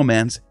Alexander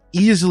Romance,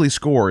 easily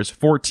scores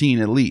 14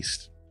 at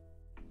least.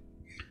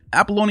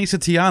 Apollonius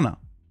of Tyana.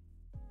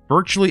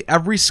 Virtually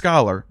every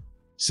scholar,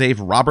 save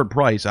Robert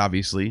Price,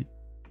 obviously,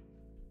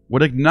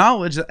 would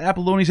acknowledge that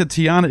Apollonius of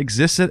Tyana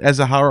existed as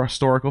a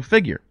historical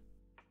figure.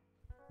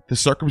 The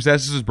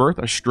circumstances of his birth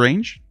are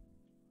strange.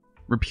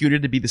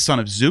 Reputed to be the son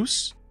of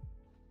Zeus.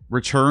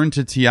 Returned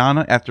to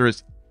Tyana after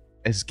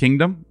his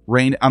kingdom.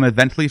 Reigned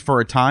uneventfully for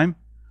a time.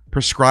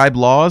 Prescribed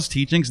laws,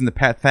 teachings in the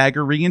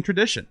Pythagorean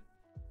tradition.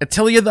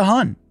 Attila the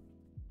Hun.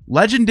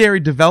 Legendary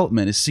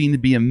development is seen to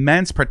be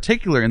immense,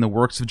 particularly in the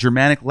works of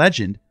Germanic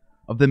legend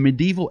of the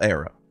medieval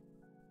era.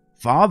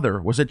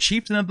 Father was a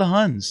chieftain of the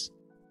Huns.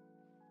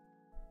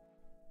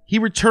 He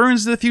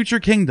returns to the future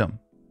kingdom.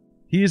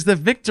 He is the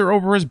victor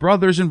over his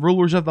brothers and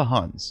rulers of the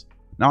Huns.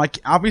 Now,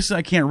 obviously,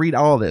 I can't read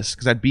all of this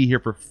because I'd be here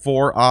for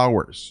 4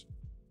 hours.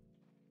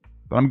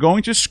 But I'm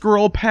going to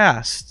scroll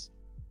past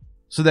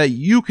so that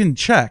you can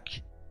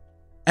check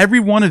every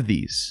one of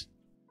these.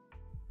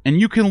 And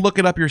you can look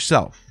it up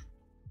yourself.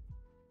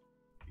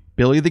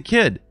 Billy the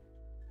Kid,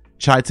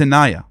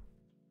 Chaitanya,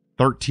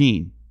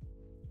 13.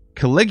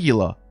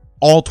 Caligula,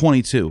 all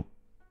 22.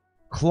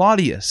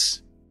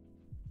 Claudius,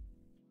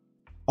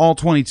 all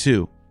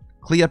 22.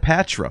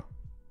 Cleopatra,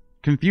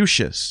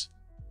 Confucius,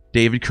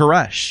 David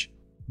Koresh,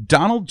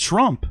 Donald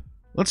Trump.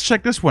 Let's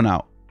check this one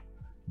out.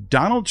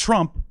 Donald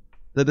Trump,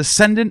 the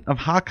descendant of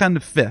Haakon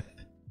V,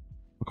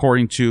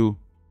 according to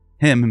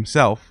him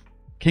himself,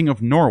 King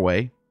of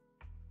Norway.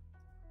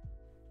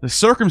 The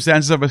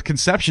circumstances of his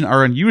conception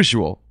are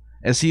unusual,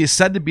 as he is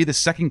said to be the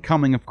second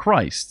coming of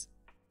Christ,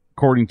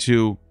 according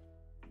to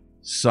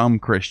some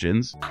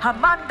Christians.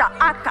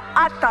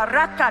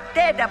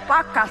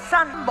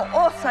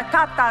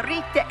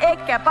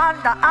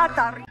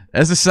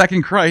 As the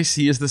second Christ,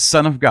 he is the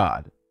Son of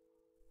God.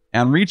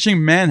 And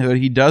reaching manhood,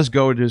 he does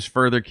go to his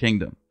further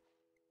kingdom,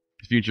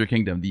 his future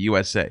kingdom, the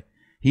USA.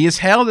 He is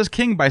hailed as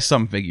king by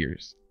some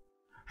figures.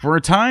 For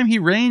a time, he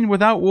reigned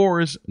without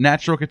wars,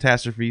 natural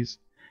catastrophes.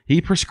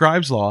 He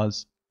prescribes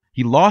laws.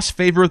 He lost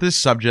favor with his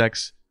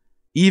subjects,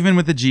 even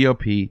with the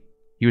GOP.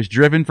 He was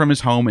driven from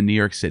his home in New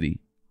York City.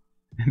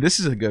 And this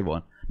is a good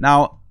one.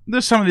 Now,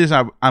 there's some of these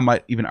I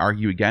might even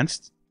argue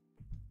against.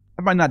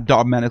 I might not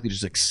dogmatically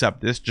just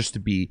accept this just to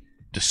be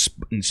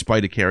in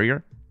spite of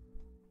Carrier.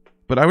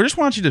 But I just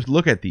want you to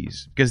look at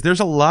these, because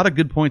there's a lot of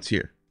good points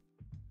here.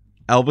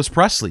 Elvis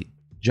Presley,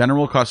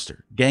 General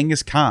Custer,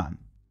 Genghis Khan,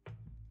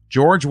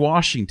 George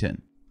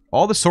Washington.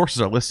 All the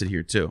sources are listed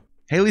here too.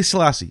 Haile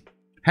Selassie,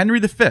 Henry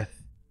V,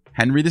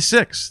 Henry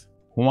VI,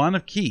 Juan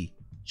of Key,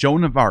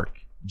 Joan of Arc,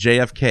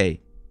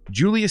 JFK,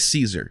 Julius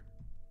Caesar,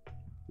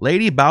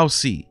 Lady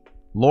Bauci,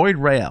 Lloyd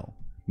Rael,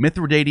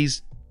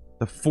 Mithridates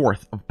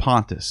IV of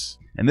Pontus.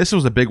 And this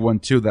was a big one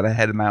too that I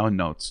had in my own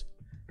notes,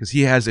 because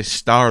he has a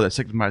star that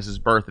signifies his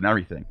birth and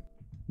everything.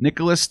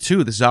 Nicholas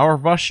II, the Tsar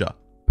of Russia,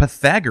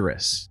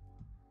 Pythagoras,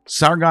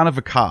 Sargon of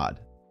Akkad,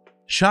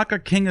 Shaka,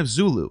 King of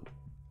Zulu,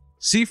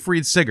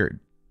 Siegfried Sigurd,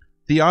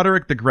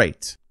 Theodoric the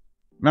Great.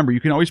 Remember,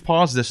 you can always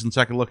pause this and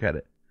take a look at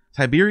it.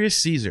 Tiberius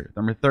Caesar,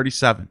 number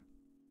 37.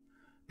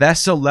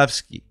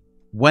 Vasilevsky,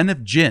 Wen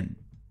of Jin,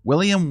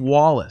 William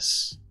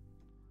Wallace,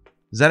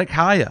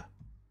 Zedekiah,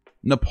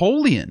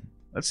 Napoleon.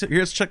 Let's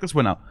check this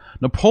one out.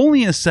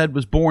 Napoleon is said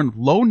was born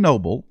low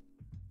noble,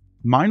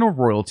 minor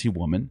royalty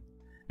woman,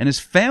 and his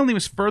family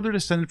was further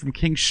descended from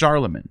King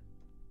Charlemagne.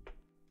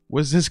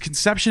 Was his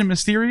conception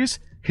mysterious?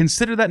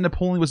 Consider that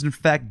Napoleon was in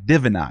fact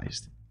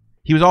divinized.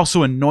 He was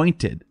also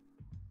anointed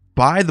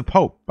by the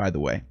Pope, by the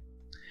way.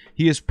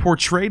 He is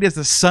portrayed as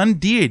the sun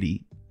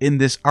deity in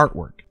this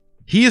artwork.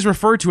 He is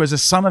referred to as a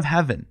son of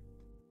heaven.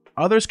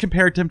 Others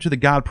compared him to the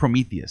god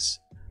Prometheus,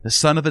 the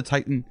son of the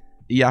titan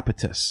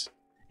Iapetus.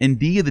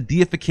 Indeed, the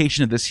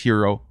deification of this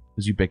hero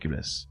was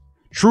ubiquitous.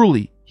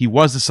 Truly, he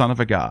was the son of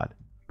a god.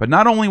 But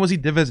not only was he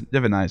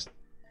divinized,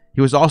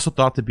 he was also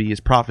thought to be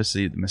his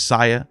prophecy, the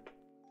Messiah,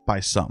 by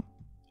some.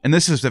 And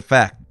this is a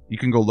fact. You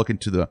can go look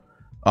into the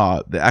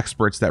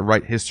experts that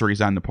write histories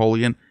on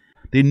Napoleon.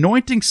 The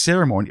anointing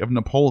ceremony of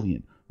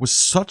Napoleon was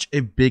such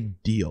a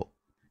big deal.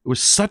 It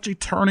was such a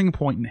turning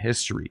point in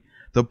history.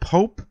 The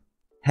Pope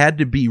had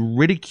to be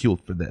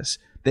ridiculed for this.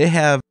 They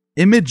have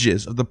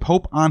images of the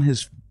Pope on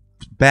his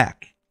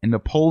back, and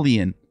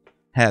Napoleon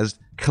has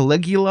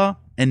Caligula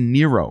and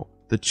Nero,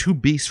 the two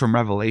beasts from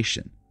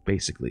Revelation,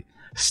 basically,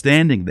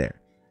 standing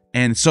there.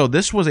 And so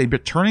this was a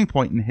big turning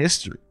point in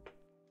history.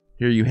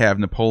 Here you have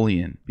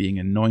Napoleon being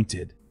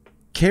anointed.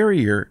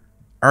 Carrier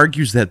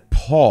argues that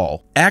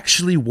Paul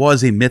actually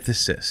was a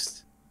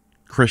mythicist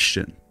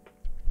Christian,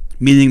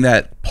 meaning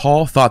that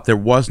Paul thought there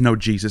was no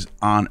Jesus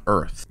on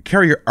earth.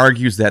 Carrier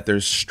argues that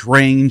there's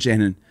strange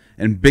and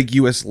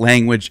ambiguous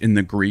language in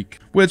the Greek,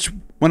 which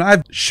when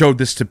I've showed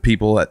this to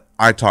people that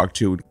I talk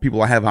to,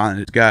 people I have on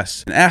as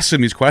guests, and ask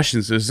them these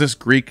questions, is this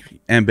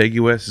Greek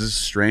ambiguous? Is this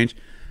strange?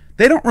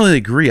 They don't really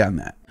agree on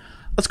that.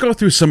 Let's go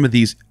through some of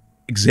these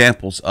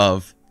examples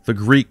of the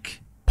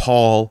Greek,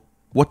 Paul.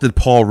 What did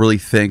Paul really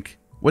think?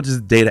 What does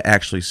the data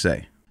actually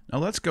say? Now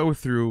let's go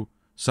through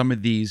some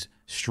of these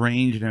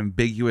strange and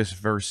ambiguous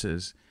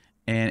verses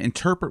and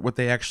interpret what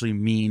they actually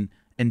mean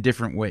in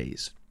different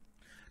ways.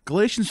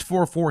 Galatians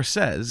 4:4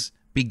 says,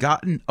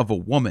 begotten of a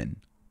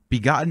woman,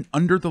 begotten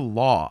under the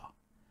law.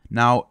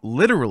 Now,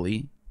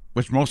 literally,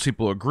 which most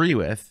people agree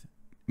with,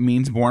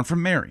 means born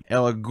from Mary.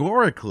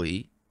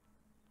 Allegorically,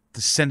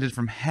 descended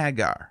from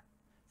Hagar.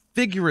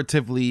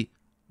 Figuratively,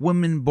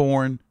 woman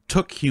born,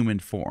 took human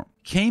form.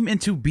 Came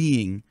into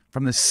being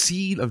from the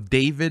seed of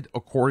David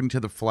according to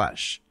the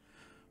flesh.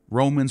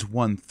 Romans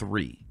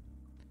 1:3.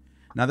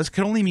 Now, this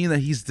could only mean that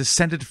he's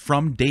descended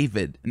from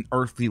David, an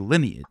earthly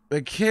lineage.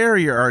 But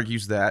Carrier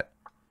argues that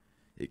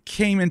it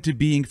came into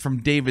being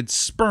from David's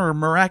sperm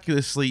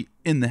miraculously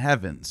in the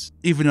heavens.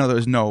 Even though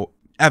there's no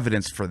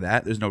evidence for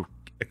that, there's no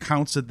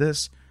accounts of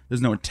this,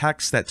 there's no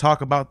texts that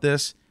talk about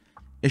this,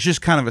 it's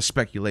just kind of a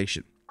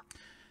speculation.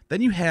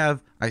 Then you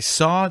have, I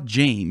saw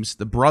James,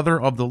 the brother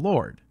of the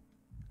Lord,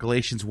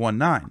 Galatians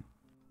 1:9.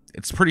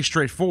 It's pretty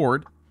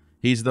straightforward.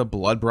 He's the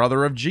blood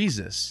brother of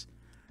Jesus.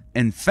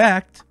 In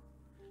fact,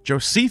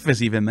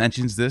 Josephus even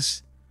mentions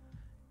this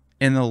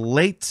in the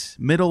late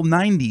middle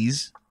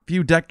 90s,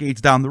 few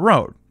decades down the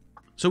road.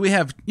 So we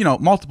have,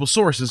 multiple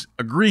sources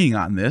agreeing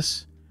on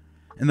this,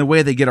 and the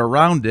way they get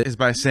around it is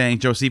by saying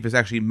Josephus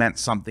actually meant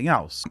something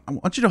else. I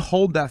want you to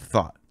hold that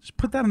thought. Just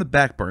put that on the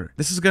back burner.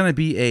 This is going to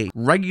be a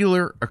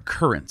regular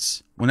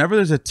occurrence. Whenever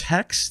there's a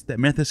text that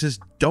mythicists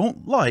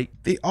don't like,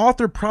 the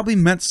author probably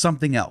meant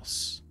something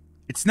else.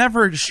 It's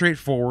never just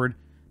straightforward.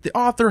 The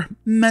author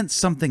meant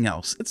something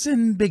else. It's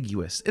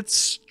ambiguous. It's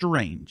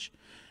strange.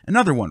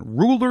 Another one,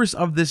 rulers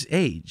of this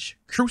age,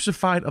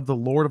 crucified of the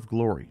Lord of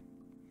glory.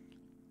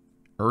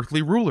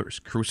 Earthly rulers,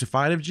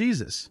 crucified of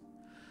Jesus.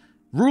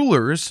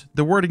 Rulers,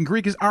 the word in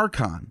Greek is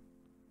archon.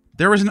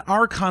 There was an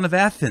archon of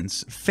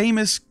Athens,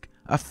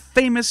 a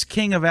famous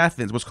king of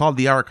Athens was called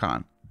the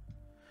archon.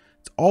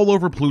 It's all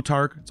over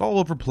Plutarch, it's all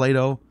over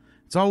Plato,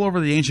 it's all over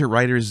the ancient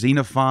writers,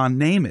 Xenophon,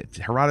 name it,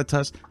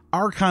 Herodotus.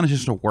 Archon is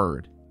just a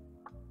word.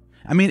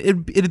 I mean,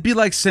 it'd be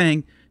like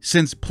saying,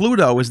 since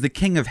Pluto is the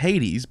king of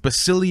Hades,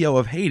 Basilio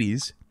of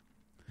Hades,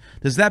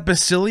 does that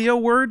Basilio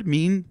word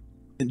mean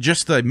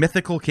just the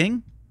mythical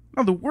king?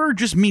 No, the word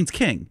just means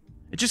king.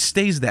 It just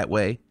stays that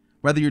way.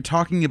 Whether you're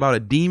talking about a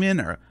demon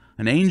or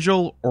an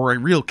angel or a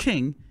real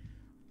king,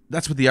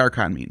 that's what the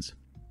archon means.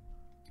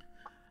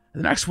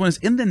 The next one is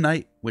in the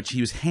night which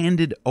he was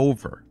handed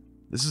over.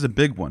 This is a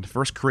big one.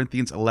 1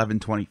 Corinthians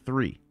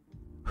 11:23.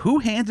 Who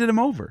handed him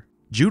over?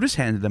 Judas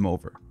handed him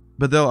over.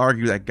 But they'll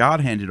argue that God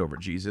handed over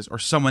Jesus or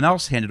someone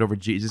else handed over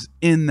Jesus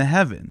in the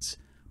heavens.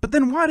 But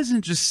then why doesn't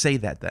it just say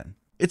that then?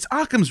 It's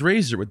Occam's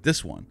razor with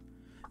this one.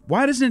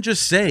 Why doesn't it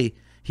just say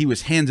he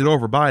was handed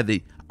over by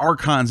the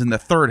archons in the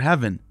third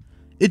heaven?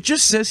 It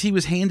just says he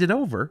was handed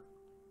over.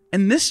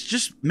 And this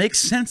just makes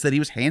sense that he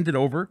was handed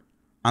over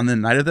on the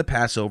night of the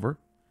Passover,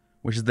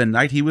 which is the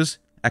night he was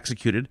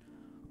executed,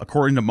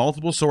 according to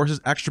multiple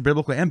sources,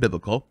 extra-biblical and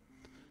biblical.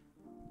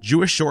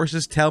 Jewish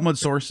sources, Talmud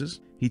sources.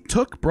 He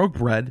broke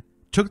bread,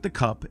 took the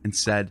cup, and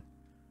said,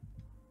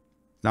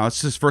 now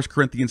this is 1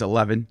 Corinthians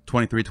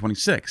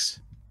 11:23-26.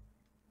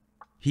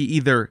 He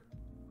either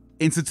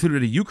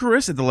instituted a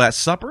Eucharist at the Last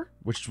Supper,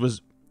 which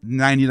was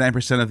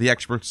 99% of the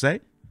experts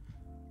say,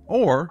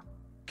 or,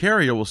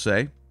 Carrier will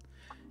say,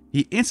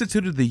 he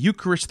instituted the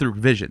Eucharist through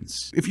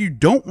visions. If you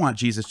don't want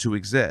Jesus to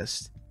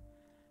exist,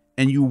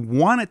 and you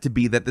want it to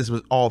be that this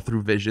was all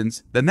through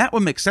visions, then that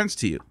would make sense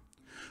to you.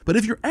 But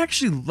if you're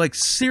actually like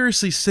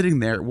seriously sitting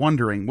there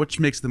wondering which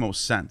makes the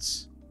most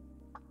sense,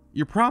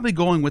 you're probably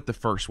going with the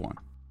first one.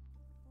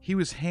 He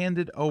was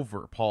handed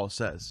over, Paul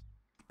says,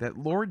 that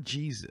Lord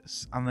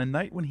Jesus, on the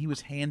night when he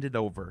was handed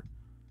over,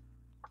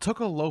 took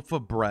a loaf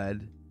of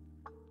bread,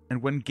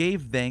 and when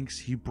gave thanks,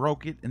 he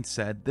broke it and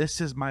said,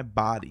 "This is my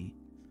body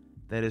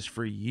that is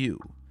for you.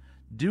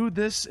 Do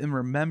this in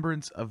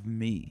remembrance of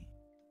me."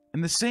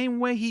 In the same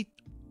way, he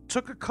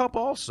took a cup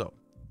also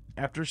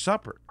after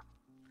supper,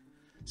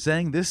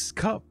 saying, "This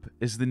cup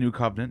is the new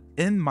covenant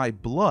in my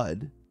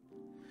blood.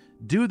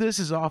 Do this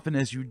as often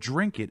as you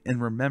drink it in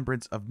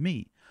remembrance of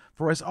me.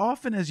 For as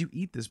often as you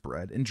eat this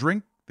bread and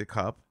drink the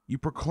cup, you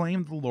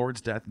proclaim the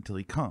Lord's death until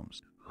he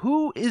comes."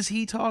 Who is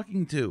he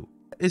talking to?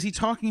 Is he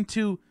talking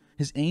to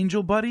his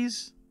angel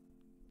buddies?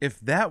 If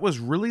that was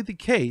really the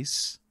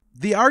case,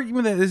 the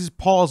argument that this is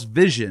Paul's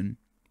vision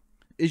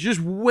is just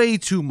way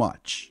too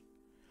much.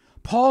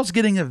 Paul's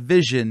getting a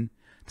vision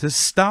to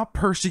stop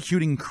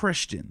persecuting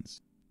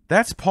Christians.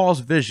 That's Paul's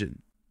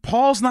vision.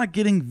 Paul's not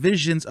getting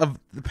visions of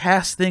the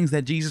past things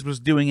that Jesus was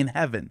doing in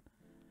heaven.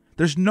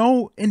 There's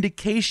no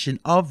indication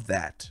of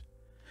that.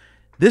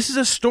 This is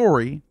a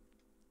story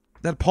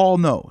that Paul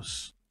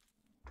knows.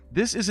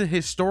 This is a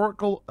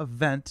historical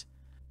event.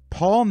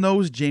 Paul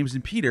knows James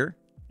and Peter,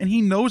 and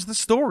he knows the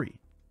story.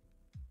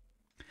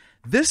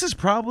 This is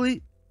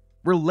probably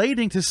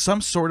relating to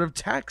some sort of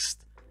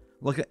text,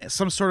 like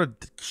some sort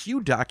of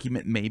Q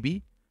document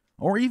maybe,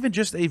 or even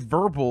just a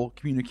verbal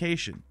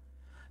communication.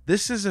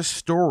 This is a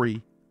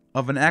story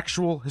of an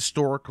actual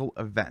historical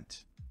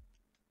event.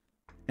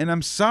 And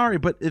I'm sorry,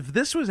 but if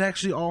this was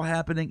actually all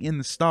happening in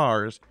the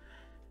stars,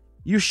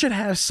 you should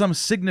have some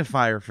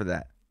signifier for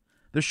that.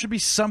 There should be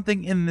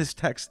something in this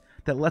text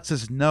that lets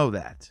us know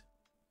that.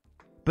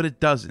 But it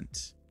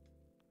doesn't.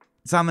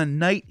 It's on the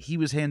night he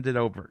was handed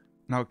over.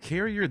 Now,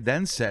 Carrier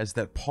then says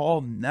that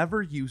Paul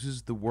never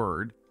uses the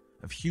word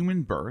of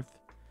human birth,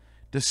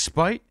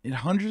 despite it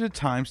hundreds of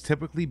times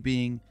typically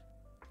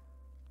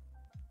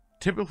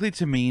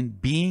to mean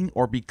being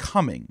or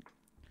becoming.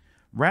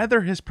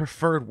 Rather, his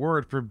preferred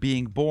word for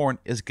being born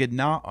is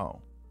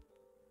gennao.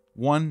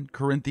 1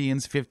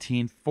 Corinthians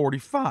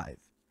 15:45.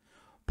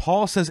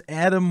 Paul says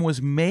Adam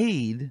was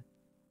made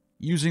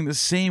using the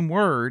same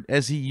word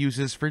as he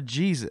uses for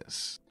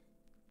Jesus.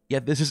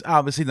 Yet this is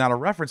obviously not a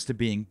reference to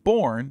being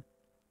born,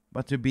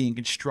 but to being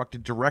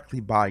constructed directly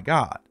by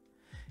God.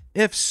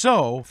 If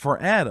so,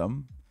 for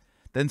Adam,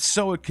 then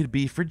so it could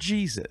be for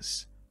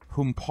Jesus,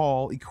 whom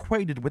Paul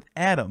equated with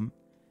Adam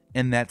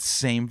in that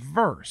same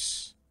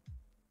verse.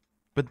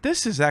 But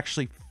this is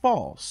actually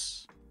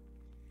false.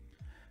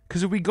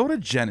 Because if we go to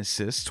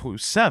Genesis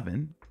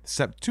 2:7,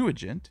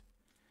 Septuagint,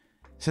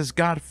 it says,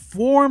 God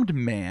formed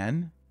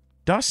man,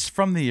 dust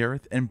from the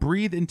earth, and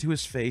breathed into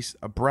his face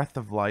a breath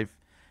of life,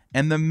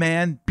 and the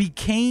man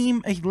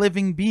became a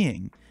living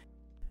being.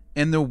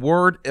 And the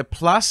word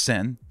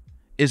eplasen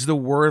is the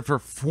word for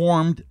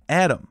formed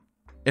Adam.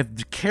 If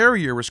the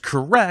Carrier was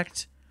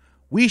correct,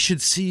 we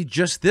should see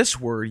just this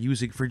word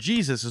using for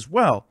Jesus as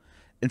well.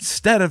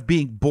 Instead of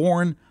being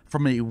born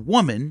from a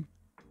woman,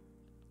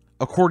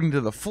 according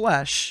to the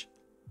flesh,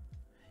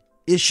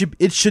 it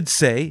should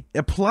say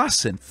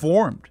eplasen,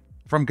 formed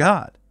from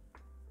God.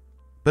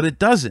 But it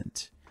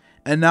doesn't.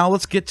 And now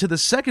let's get to the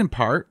second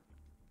part.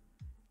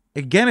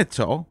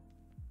 Egeneto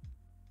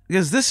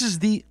Because this is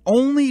the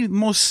only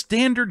most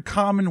standard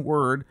common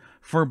word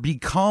for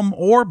become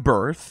or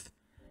birth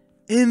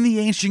in the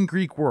ancient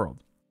Greek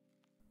world.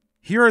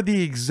 Here are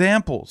the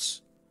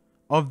examples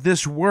of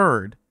this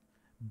word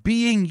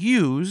being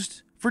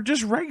used for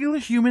just regular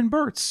human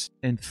births.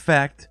 In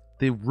fact,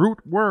 the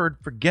root word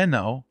for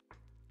geno,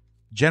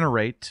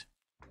 generate,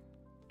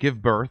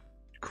 give birth,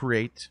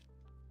 create,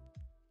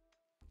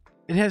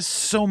 it has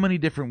so many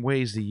different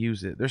ways to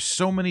use it. There's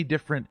so many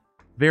different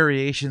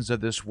variations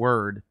of this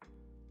word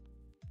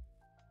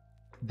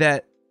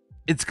that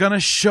it's going to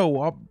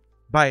show up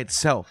by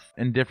itself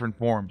in different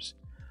forms.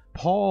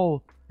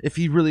 Paul, if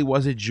he really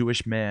was a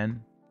Jewish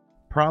man,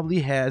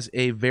 probably has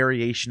a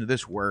variation of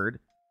this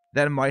word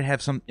that might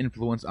have some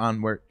influence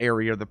on where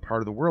area or the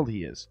part of the world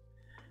he is.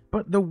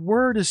 But the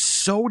word is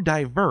so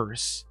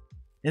diverse,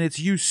 and it's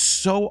used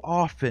so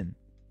often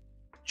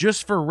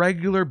just for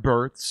regular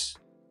births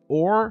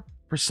or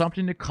for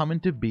something to come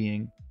into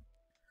being,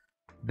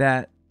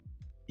 that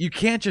you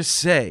can't just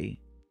say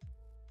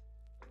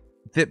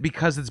that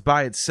because it's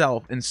by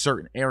itself in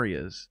certain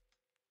areas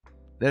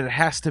that it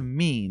has to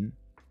mean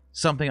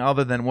something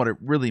other than what it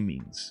really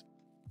means.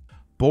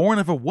 Born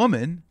of a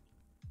woman,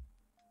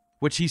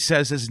 which he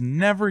says is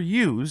never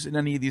used in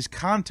any of these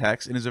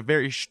contexts and is a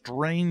very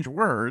strange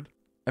word,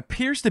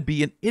 appears to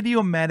be an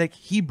idiomatic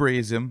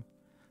Hebraism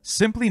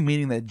simply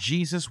meaning that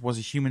Jesus was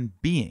a human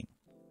being.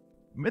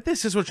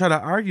 Mythicists will try to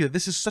argue that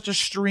this is such a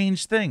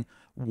strange thing.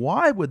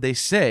 Why would they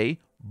say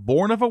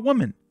born of a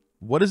woman?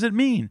 What does it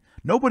mean?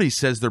 Nobody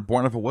says they're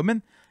born of a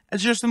woman.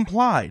 It's just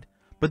implied.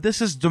 But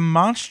this is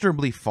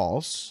demonstrably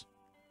false,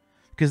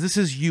 because this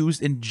is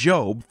used in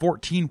Job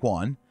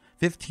 14:1,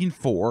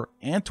 15:4,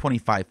 and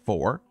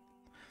 25:4.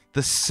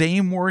 The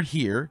same word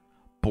here,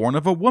 born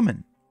of a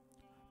woman,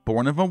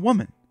 born of a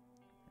woman,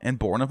 and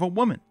born of a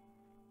woman.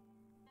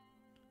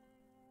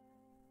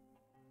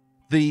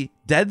 The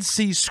Dead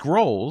Sea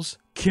Scrolls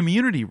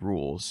Community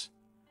Rules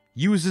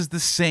uses the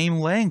same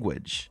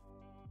language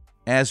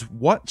as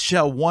what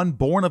shall one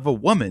born of a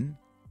woman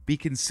be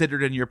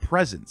considered in your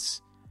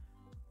presence.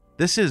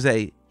 This is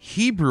a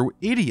Hebrew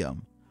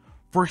idiom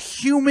for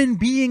human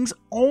beings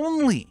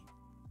only.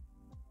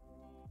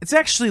 It's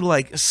actually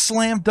like a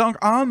slam dunk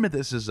on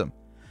mythicism,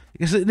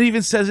 because it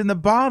even says in the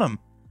bottom,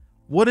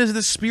 what is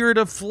the spirit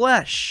of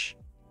flesh?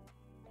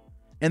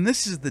 And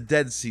this is the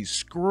Dead Sea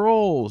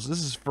Scrolls.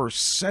 This is first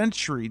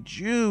century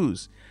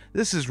Jews.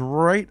 This is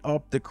right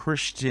up the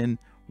Christian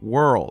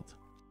world.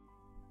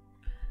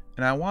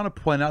 And I want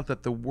to point out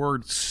that the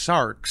word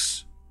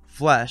sarx,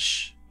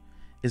 flesh,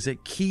 is a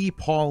key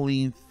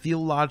Pauline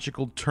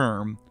theological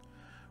term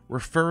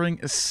referring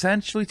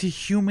essentially to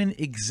human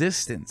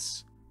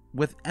existence,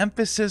 with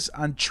emphasis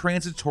on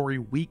transitory,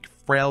 weak,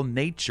 frail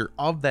nature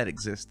of that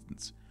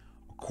existence.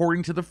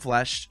 According to the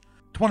flesh,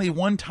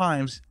 21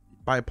 times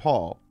by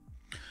Paul,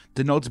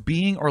 denotes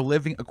being or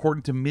living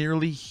according to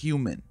merely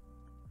human,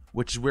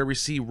 which is where we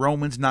see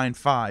Romans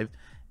 9:5,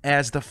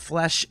 as the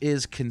flesh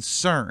is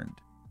concerned.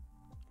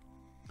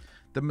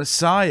 The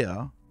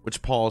Messiah,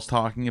 which Paul is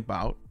talking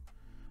about,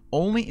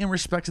 only in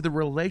respect to the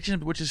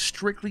relationship which is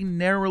strictly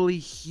narrowly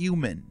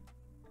human.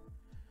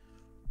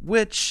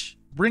 Which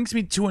brings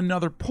me to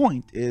another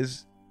point,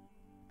 is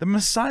the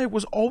Messiah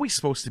was always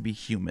supposed to be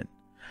human.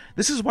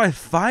 This is why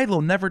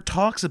Philo never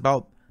talks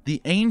about the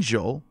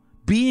angel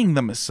being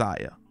the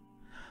Messiah.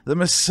 The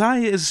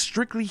Messiah is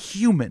strictly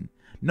human.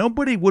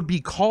 Nobody would be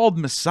called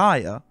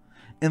Messiah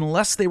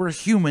unless they were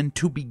human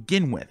to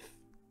begin with.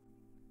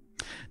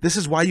 This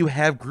is why you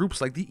have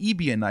groups like the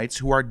Ebionites,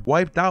 who are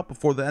wiped out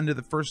before the end of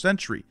the first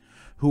century,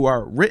 who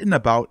are written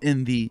about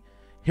in the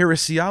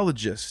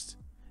Heresiologists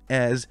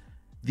as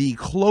the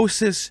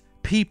closest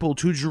people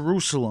to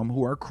Jerusalem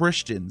who are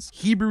Christians,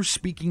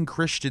 Hebrew-speaking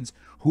Christians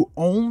who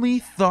only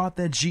thought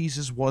that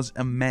Jesus was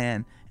a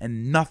man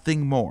and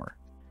nothing more.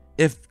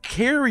 If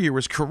Carrier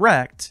was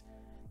correct,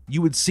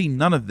 you would see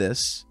none of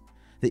this.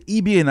 The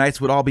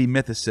Ebionites would all be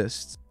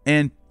mythicists,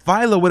 and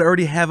Philo would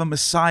already have a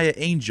Messiah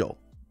angel.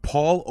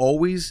 Paul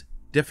always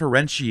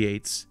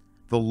differentiates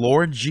the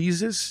Lord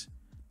Jesus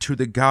to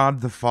the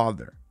God the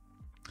Father.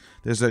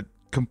 There's a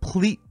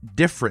complete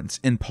difference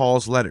in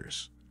Paul's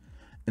letters.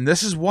 And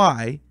this is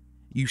why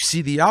you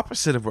see the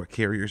opposite of what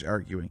Carrier's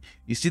arguing.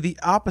 You see the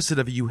opposite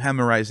of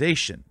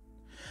euhemerization.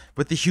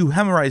 With the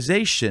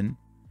euhemerization,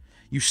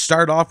 you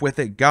start off with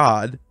a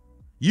God,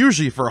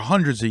 usually for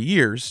hundreds of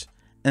years,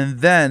 and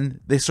then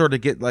they sort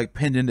of get like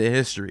pinned into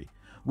history.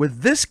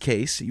 With this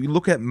case, you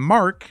look at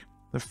Mark,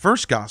 the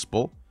first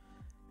gospel,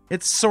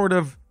 it's sort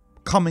of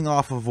coming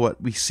off of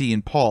what we see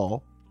in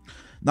Paul.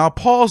 Now,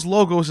 Paul's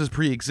logos is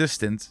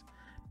pre-existent,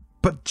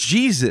 but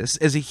Jesus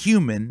as a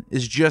human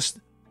is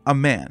just a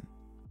man.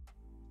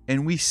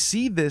 And we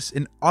see this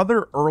in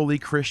other early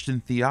Christian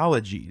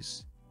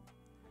theologies,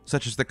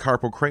 such as the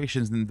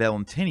Carpocratians and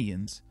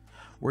Valentinians,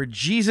 where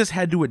Jesus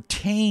had to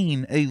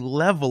attain a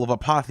level of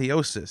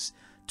apotheosis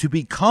to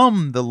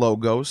become the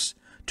Logos,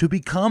 to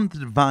become the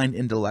divine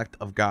intellect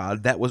of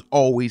God that was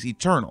always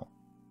eternal.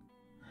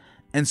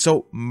 And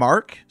so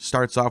Mark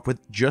starts off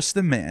with just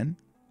the man,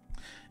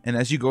 And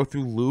as you go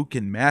through Luke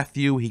and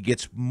Matthew, he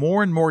gets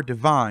more and more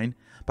divine.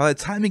 By the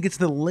time he gets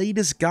to the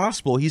latest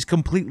gospel, he's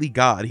completely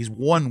God. He's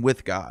one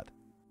with God.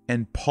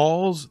 And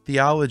Paul's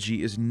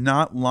theology is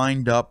not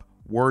lined up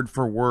word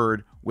for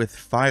word with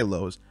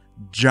Philo's.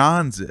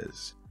 John's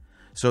is.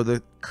 So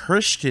the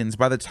Christians,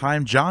 by the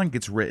time John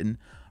gets written,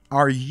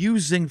 are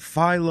using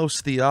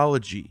Philo's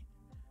theology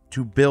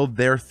to build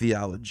their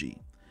theology.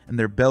 And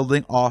they're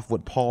building off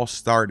what Paul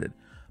started.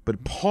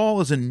 But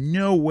Paul is in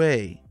no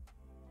way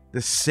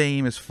the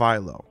same as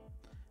Philo.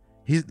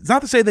 It's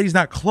not to say that he's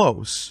not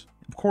close.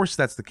 Of course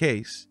that's the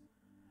case.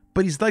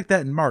 But he's like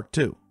that in Mark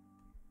too.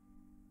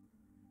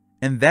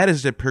 And that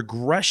is a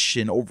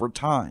progression over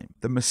time.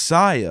 The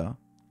Messiah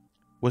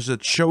was a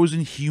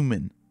chosen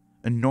human,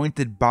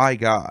 anointed by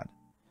God.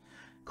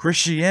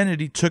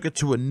 Christianity took it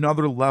to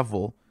another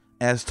level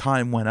as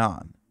time went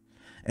on.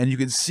 And you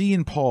can see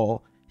in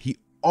Paul, he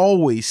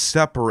always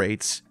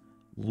separates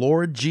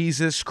Lord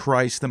Jesus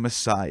Christ the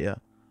Messiah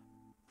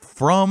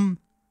from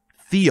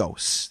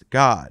Theos,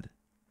 God.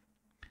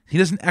 He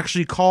doesn't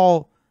actually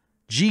call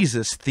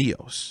Jesus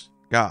Theos,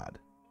 God.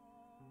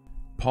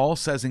 Paul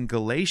says in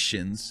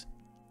Galatians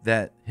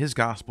that his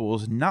gospel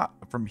is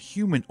not from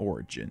human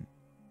origin.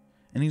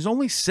 And he's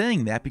only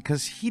saying that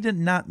because he did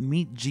not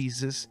meet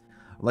Jesus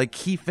like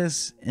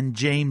Cephas and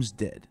James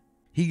did.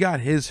 He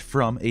got his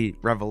from a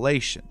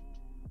revelation.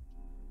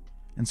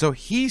 And so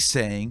he's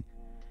saying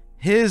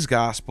his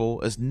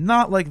gospel is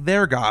not like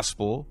their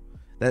gospel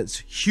that's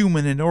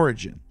human in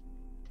origin.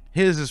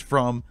 His is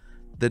from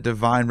the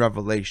divine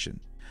revelation.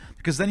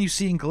 Because then you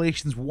see in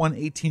Galatians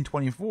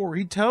 1:18-24,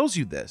 he tells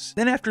you this.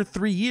 Then after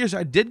 3 years,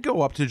 I did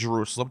go up to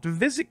Jerusalem to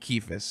visit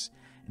Cephas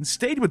and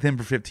stayed with him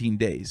for 15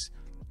 days.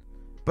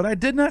 But I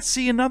did not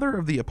see another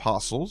of the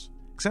apostles,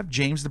 except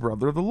James, the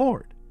brother of the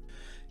Lord.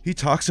 He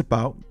talks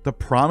about the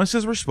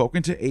promises were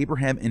spoken to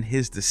Abraham and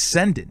his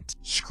descendant.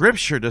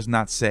 Scripture does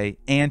not say,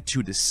 and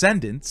to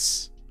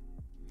descendants,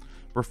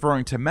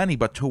 referring to many,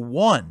 but to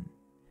one,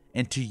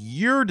 and to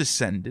your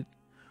descendant,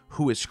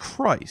 who is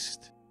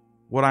Christ.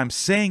 What I'm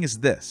saying is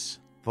this: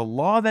 the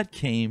law that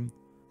came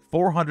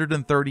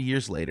 430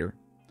 years later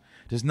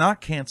does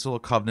not cancel a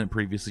covenant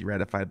previously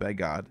ratified by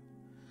God,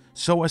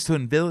 so as to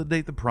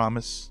invalidate the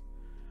promise.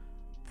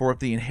 For if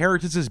the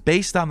inheritance is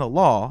based on the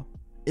law,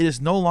 it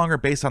is no longer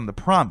based on the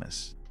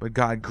promise, but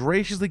God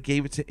graciously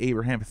gave it to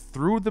Abraham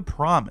through the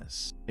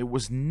promise. It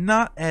was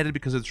not added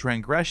because of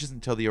transgressions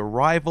until the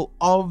arrival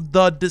of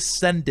the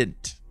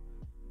descendant.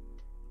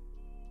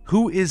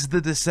 Who is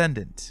the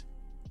descendant?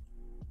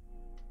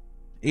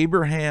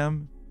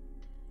 Abraham,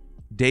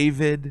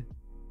 David,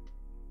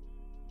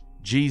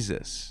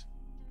 Jesus.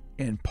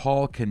 And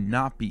Paul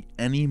cannot be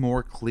any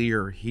more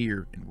clear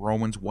here in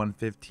Romans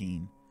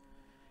 1:15.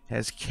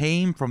 Has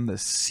came from the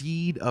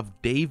seed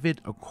of David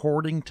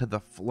according to the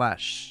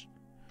flesh,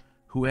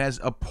 who has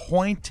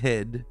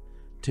appointed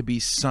to be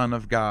Son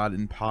of God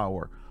in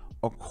power,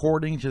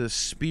 according to the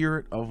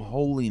Spirit of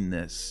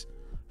holiness,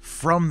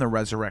 from the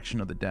resurrection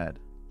of the dead.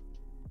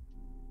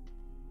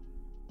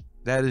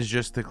 That is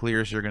just the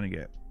clearest you're going to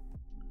get.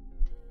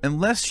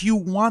 Unless you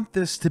want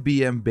this to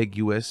be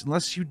ambiguous,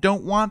 unless you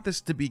don't want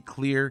this to be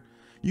clear,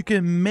 you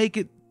can make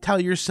it, tell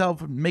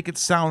yourself, make it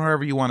sound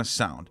however you want to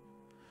sound.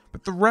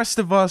 But the rest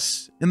of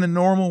us in the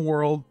normal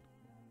world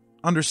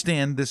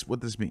understand this, what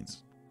this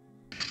means.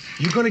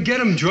 You gonna get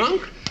him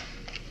drunk?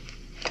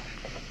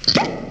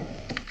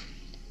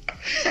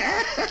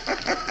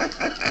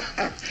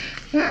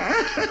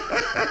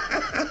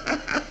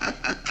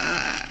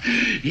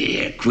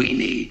 Here,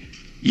 Queenie,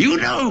 you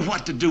know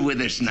what to do with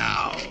this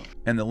now.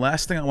 And the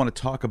last thing I want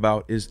to talk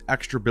about is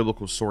extra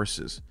biblical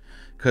sources,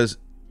 because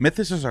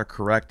mythicists are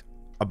correct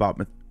about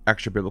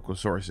extra biblical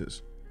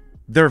sources.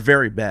 They're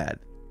very bad.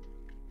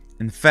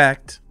 In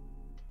fact,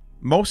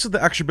 most of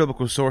the extra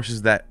biblical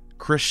sources that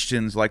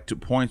Christians like to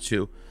point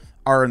to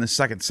are in the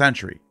 2nd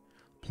century.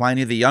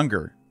 Pliny the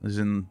Younger is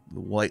in the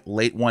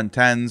late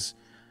 110s.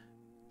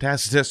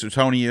 Tacitus,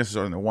 Suetonius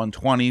are in the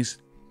 120s.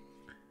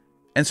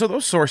 And so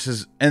those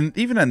sources, and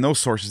even in those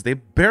sources, they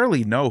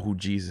barely know who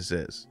Jesus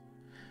is.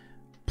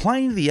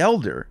 Pliny the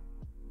Elder,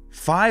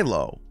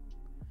 Philo,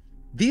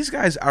 these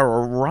guys are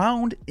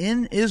around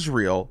in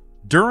Israel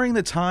during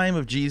the time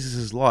of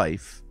Jesus'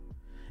 life,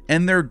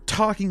 and they're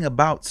talking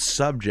about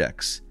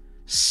subjects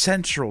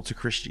central to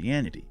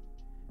Christianity.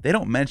 They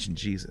don't mention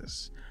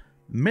Jesus.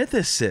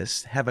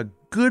 Mythicists have a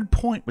good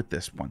point with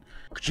this one.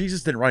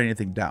 Jesus didn't write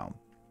anything down.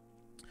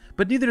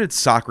 But neither did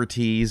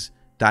Socrates,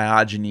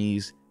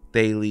 Diogenes,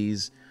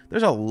 Thales.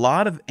 There's a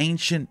lot of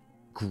ancient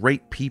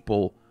great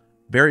people,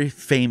 very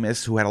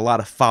famous, who had a lot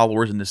of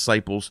followers and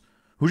disciples,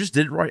 who just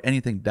didn't write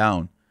anything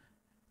down.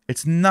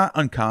 It's not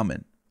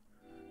uncommon.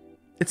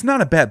 It's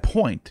not a bad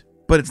point,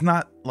 but it's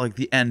not like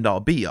the end-all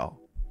be-all.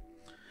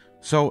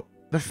 So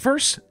the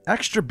first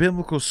extra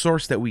biblical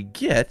source that we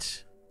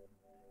get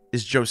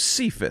is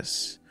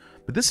Josephus.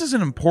 But this is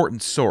an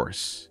important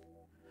source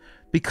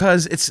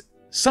because it's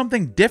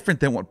something different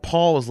than what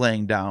Paul is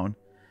laying down.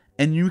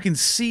 And you can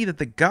see that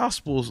the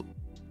Gospels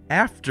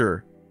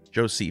after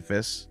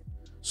Josephus,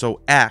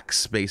 so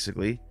Acts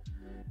basically,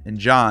 and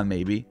John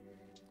maybe,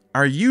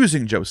 are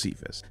using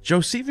Josephus.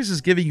 Josephus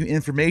is giving you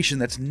information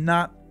that's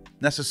not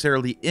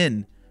necessarily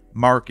in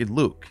Mark and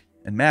Luke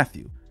and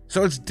Matthew.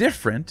 So it's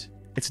different.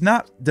 It's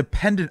not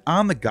dependent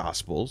on the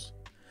Gospels,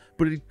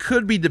 but it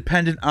could be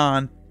dependent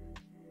on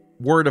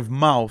word of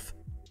mouth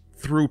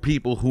through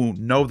people who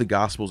know the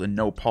Gospels and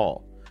know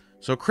Paul.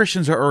 So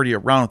Christians are already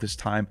around at this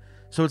time,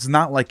 so it's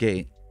not like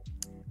a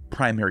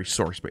primary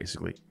source,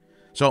 basically.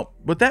 So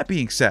with that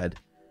being said,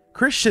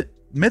 Christian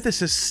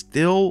mythicists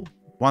still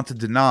want to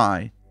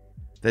deny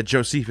that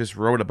Josephus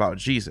wrote about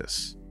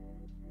Jesus.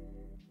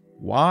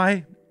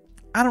 Why?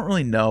 I don't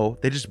really know.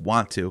 They just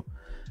want to.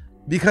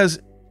 Because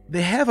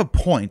they have a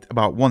point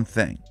about one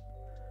thing.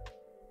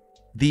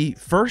 The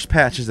first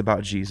passage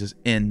about Jesus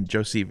in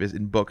Josephus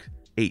in book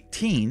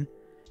 18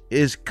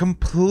 is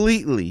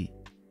completely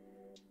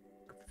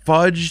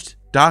fudged,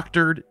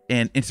 doctored,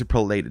 and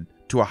interpolated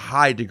to a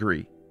high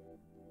degree.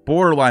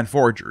 Borderline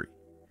forgery.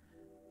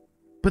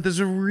 But there's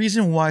a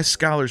reason why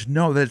scholars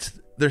know that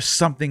there's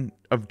something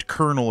of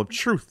kernel of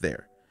truth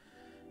there.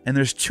 And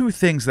there's two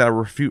things that I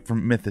refute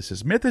from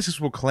mythicists. Mythicists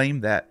will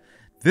claim that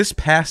this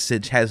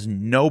passage has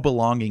no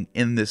belonging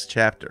in this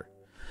chapter.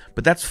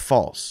 But that's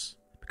false.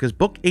 Because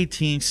book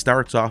 18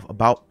 starts off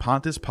about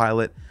Pontius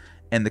Pilate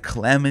and the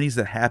calamities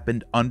that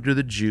happened under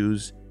the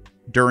Jews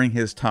during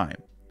his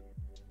time.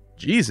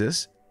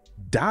 Jesus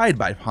died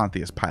by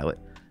Pontius Pilate,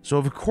 so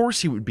of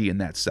course he would be in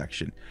that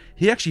section.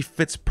 He actually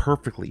fits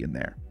perfectly in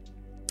there.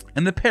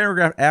 And the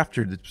paragraph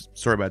after the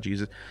story about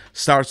Jesus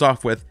starts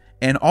off with,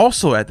 and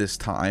also at this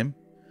time,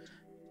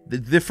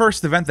 the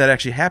first event that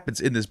actually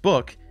happens in this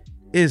book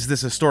is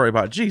this a story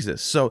about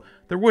Jesus. So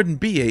there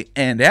wouldn't be a,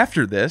 and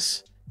after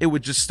this, it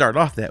would just start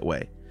off that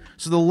way.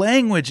 So the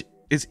language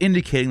is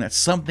indicating that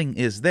something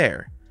is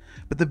there.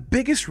 But the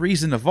biggest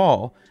reason of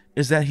all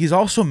is that he's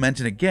also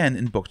mentioned again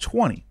in book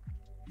 20.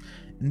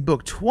 In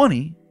book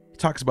 20, he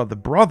talks about the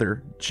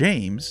brother,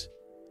 James,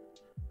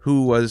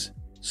 who was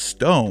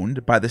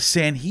stoned by the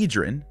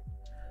Sanhedrin,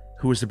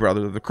 who was the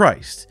brother of the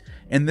Christ.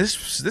 And this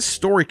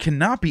story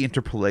cannot be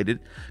interpolated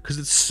because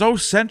it's so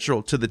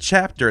central to the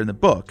chapter in the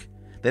book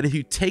that if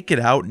you take it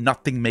out,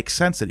 nothing makes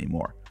sense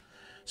anymore.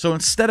 So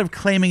instead of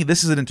claiming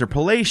this is an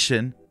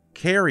interpolation,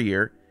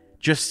 Carrier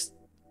just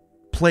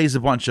plays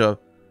a bunch of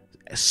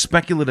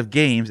speculative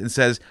games and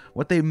says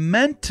what they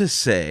meant to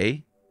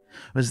say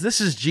was this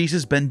is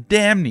Jesus ben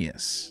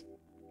Damnius.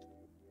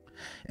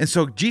 And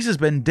so Jesus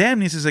ben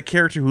Damnius is a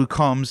character who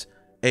comes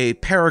a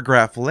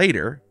paragraph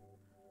later,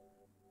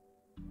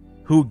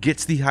 who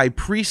gets the high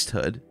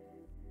priesthood,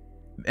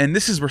 and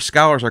this is where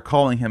scholars are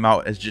calling him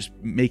out as just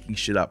making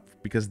shit up,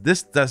 because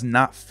this does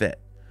not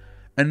fit.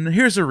 And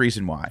here's the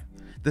reason why.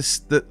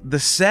 The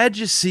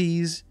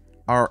Sadducees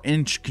are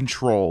in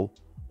control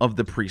of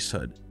the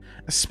priesthood,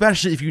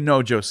 especially if you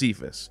know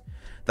Josephus.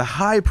 The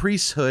high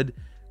priesthood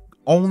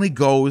only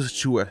goes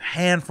to a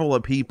handful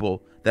of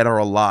people that are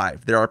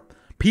alive. There are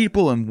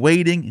people in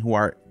waiting who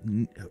are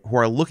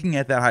looking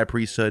at that high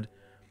priesthood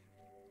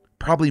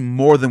probably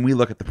more than we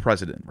look at the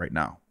president right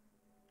now.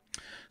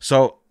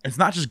 So it's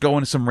not just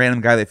going to some random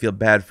guy they feel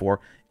bad for.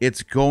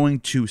 It's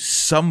going to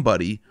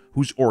somebody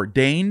who's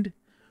ordained,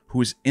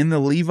 who's in the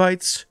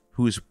Levites,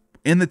 who's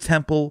in the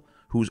temple,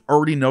 who's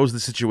already knows the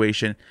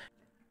situation.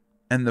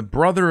 And the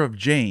brother of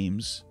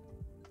James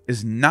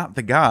is not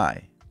the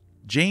guy.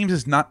 James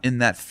is not in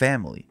that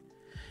family.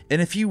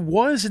 And if he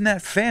was in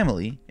that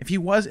family, if he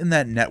was in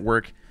that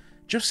network,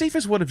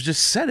 Josephus would have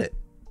just said it.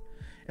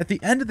 At the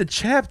end of the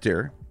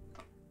chapter,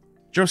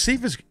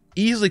 Josephus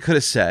easily could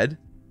have said,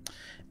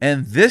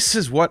 and this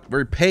is what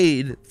we're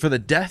paid for the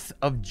death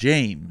of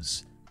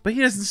James. But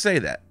he doesn't say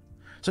that.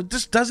 So it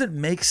just doesn't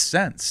make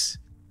sense.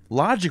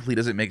 Logically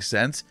doesn't make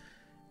sense.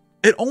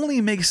 It only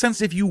makes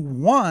sense if you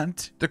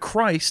want the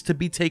Christ to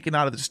be taken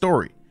out of the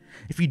story.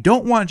 If you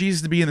don't want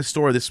Jesus to be in the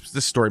story, this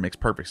story makes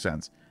perfect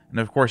sense. And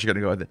of course you're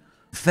going to go with it.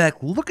 In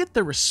fact, look at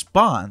the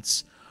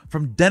response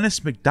from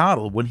Dennis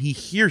MacDonald when he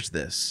hears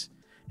this.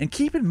 And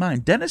keep in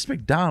mind, Dennis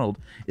MacDonald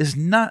is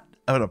not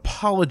an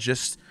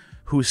apologist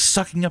who's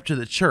sucking up to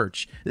the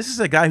church. This is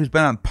a guy who's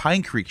been on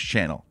Pine Creek's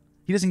channel.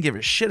 He doesn't give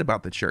a shit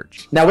about the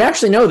church. Now, we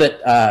actually know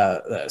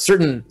that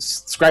certain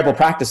scribal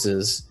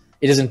practices,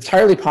 it is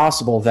entirely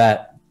possible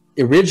that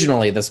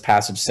originally this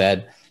passage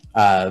said,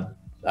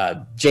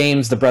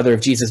 James, the brother of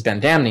Jesus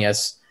ben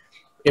Damnius.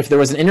 If there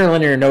was an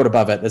interlinear note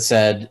above it that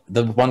said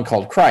the one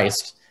called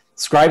Christ,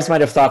 scribes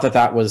might have thought that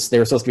they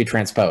were supposed to be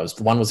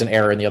transposed. One was an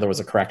error and the other was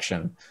a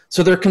correction.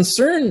 So their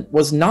concern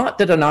was not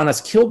that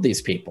Ananus killed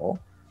these people.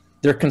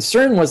 Their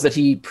concern was that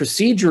he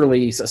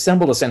procedurally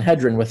assembled a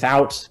Sanhedrin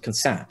without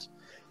consent.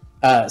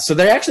 So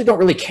they actually don't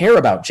really care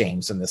about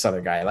James and this other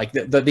guy. Like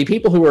the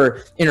people who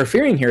are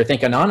interfering here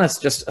think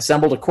Ananus just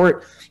assembled a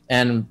court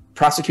and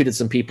prosecuted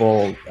some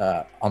people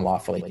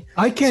unlawfully.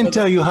 I can't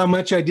tell you how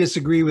much I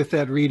disagree with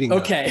that reading.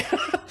 Okay.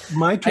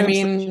 I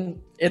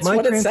mean, it's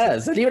what it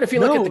says. And even if you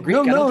look at the Greek,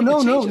 I don't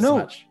think it changes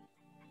much.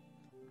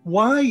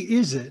 Why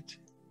is it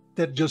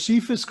that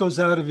Josephus goes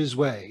out of his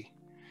way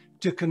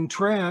to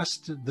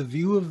contrast the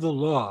view of the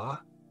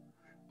law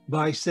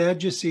by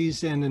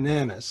Sadducees and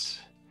Ananus,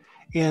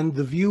 and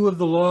the view of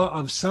the law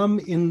of some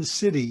in the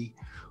city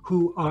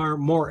who are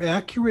more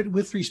accurate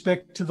with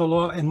respect to the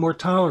law and more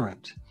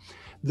tolerant.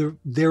 They're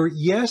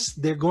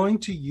going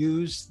to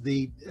use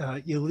the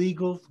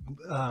illegal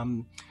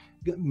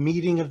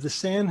meeting of the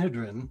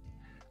Sanhedrin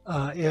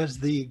as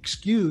the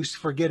excuse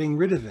for getting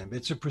rid of him.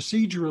 It's a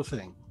procedural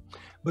thing.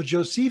 But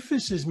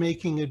Josephus is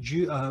making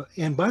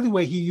and by the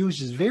way, he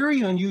uses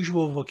very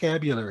unusual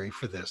vocabulary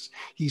for this.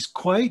 He's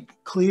quite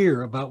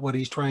clear about what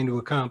he's trying to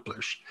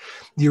accomplish.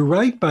 You're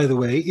right, by the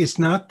way, it's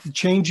not the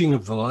changing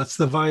of the law, it's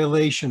the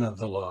violation of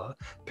the law.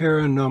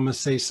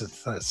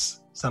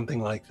 Paranomosesithus,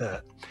 something like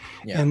that.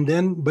 Yeah. And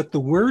then, but the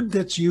word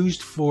that's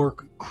used for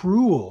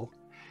cruel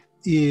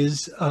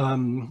is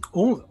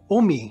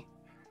omi,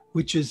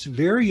 which is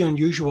very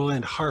unusual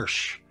and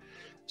harsh.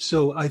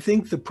 So I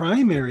think the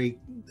primary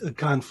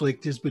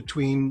conflict is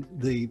between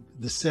the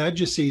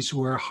Sadducees,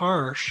 who are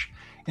harsh,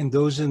 and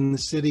those in the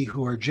city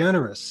who are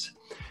generous.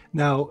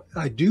 Now,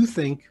 I do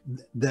think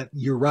that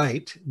you're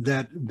right,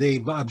 that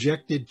they've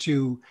objected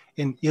to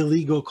an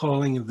illegal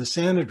calling of the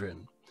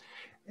Sanhedrin.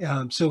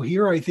 So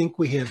here I think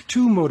we have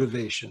two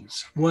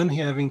motivations, one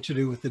having to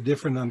do with a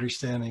different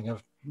understanding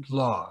of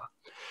law.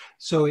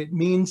 So it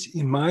means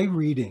in my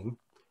reading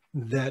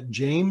that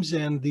James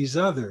and these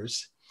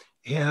others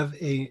have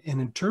an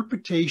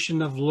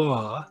interpretation of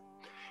law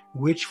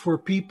which for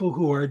people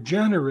who are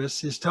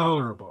generous is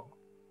tolerable,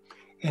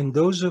 and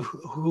those of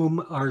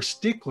whom are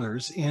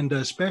sticklers and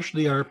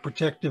especially are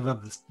protective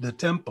of the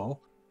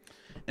temple.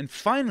 And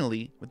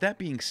finally, with that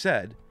being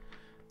said,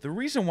 the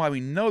reason why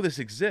we know this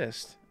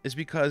exists is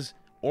because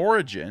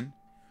Origen,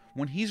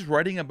 when he's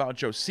writing about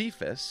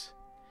Josephus,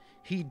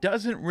 he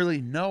doesn't really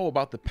know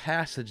about the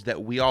passage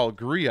that we all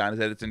agree on,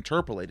 that it's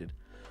interpolated,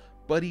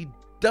 but he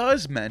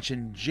does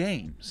mention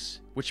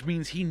James, which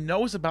means he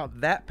knows about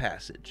that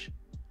passage.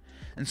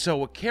 And so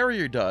what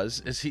Carrier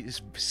does is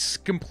he's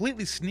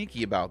completely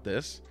sneaky about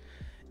this,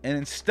 and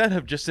instead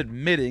of just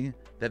admitting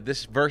that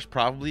this verse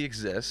probably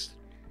exists,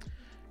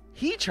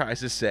 he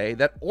tries to say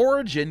that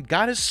Origen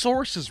got his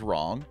sources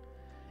wrong,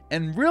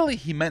 and really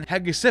he meant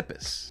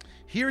Hegesippus.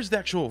 Here's the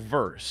actual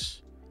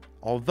verse.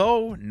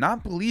 Although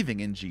not believing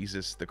in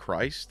Jesus the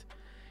Christ,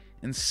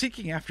 and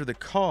seeking after the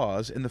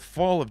cause in the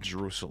fall of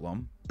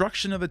Jerusalem,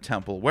 destruction of the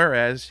temple,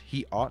 whereas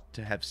he ought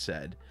to have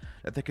said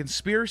that the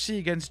conspiracy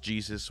against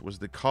Jesus was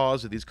the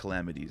cause of these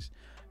calamities,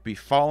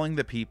 befalling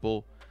the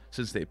people,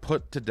 since they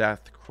put to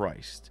death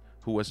Christ,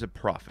 who was a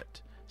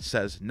prophet,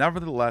 says,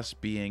 nevertheless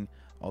being,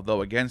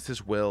 although against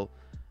his will,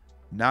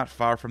 not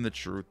far from the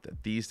truth,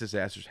 that these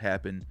disasters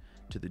happened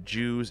to the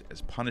Jews as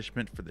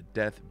punishment for the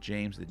death of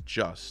James the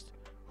Just,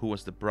 who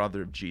was the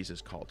brother of Jesus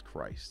called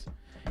Christ.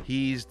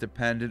 He's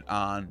dependent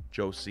on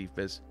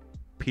Josephus,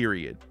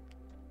 period.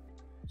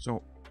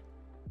 So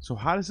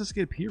how does this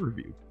get peer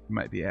reviewed? You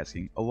might be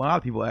asking. A lot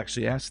of people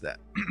actually ask that.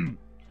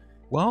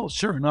 Well,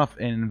 sure enough,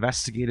 an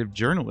investigative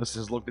journalist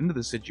has looked into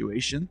the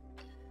situation,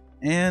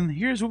 and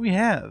here's what we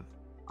have.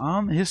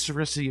 On the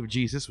Historicity of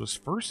Jesus was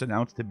first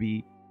announced to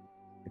be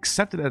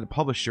accepted as a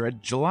publisher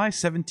at July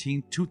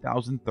 17,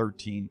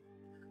 2013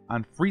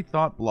 on Free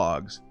Thought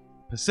Blogs,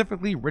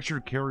 specifically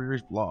Richard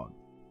Carrier's blog.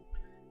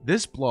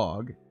 This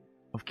blog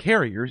of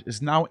Carrier's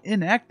is now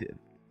inactive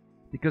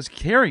because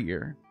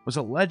Carrier was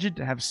alleged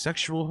to have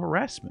sexual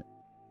harassment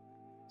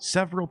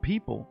several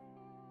people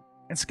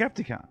in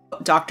Skepticon.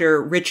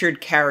 Dr. Richard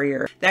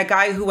Carrier, that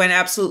guy who went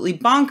absolutely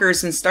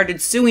bonkers and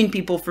started suing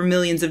people for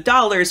millions of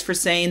dollars for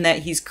saying that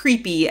he's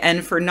creepy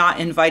and for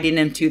not inviting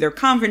him to their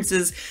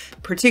conferences,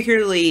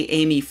 particularly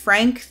Amy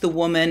Frank, the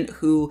woman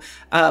who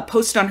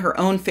posted on her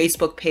own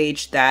Facebook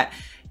page that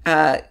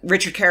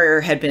Richard Carrier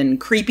had been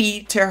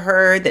creepy to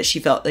her, that she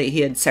felt that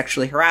he had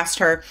sexually harassed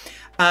her,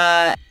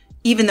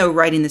 even though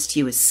writing this to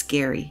you is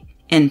scary,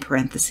 in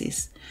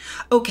parentheses.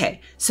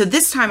 Okay, so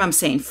this time I'm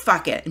saying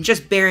fuck it and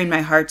just baring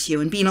my heart to you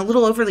and being a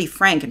little overly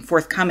frank and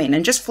forthcoming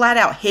and just flat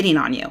out hitting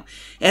on you.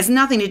 It has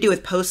nothing to do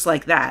with posts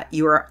like that.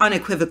 You are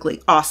unequivocally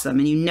awesome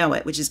and you know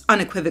it, which is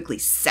unequivocally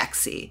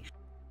sexy.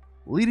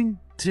 Leading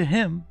to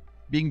him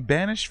being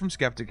banished from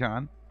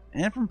Skepticon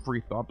and from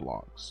Free Thought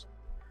Blogs.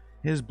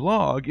 His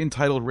blog,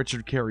 entitled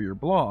Richard Carrier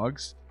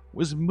Blogs,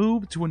 was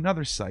moved to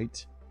another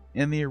site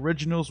and the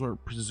originals were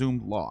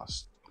presumed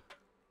lost,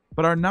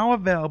 but are now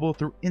available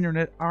through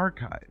Internet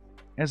Archive.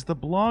 As the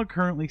blog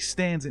currently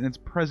stands in its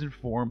present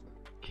form,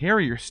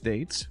 Carrier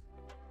states,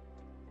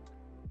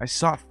 I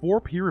sought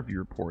 4 peer review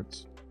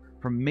reports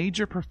from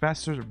major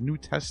professors of New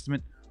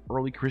Testament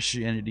early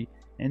Christianity,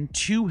 and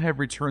 2 have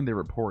returned their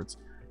reports,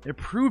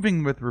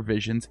 approving with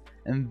revisions,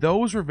 and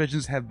those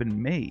revisions have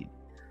been made.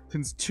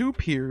 Since 2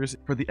 peers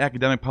for the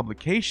academic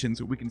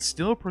publications, we can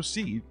still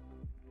proceed,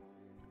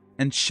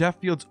 and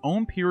Sheffield's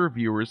own peer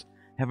reviewers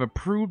have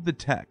approved the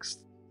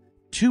text.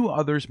 2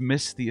 others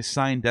missed the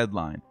assigned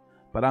deadline,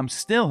 but I'm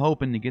still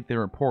hoping to get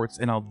their reports,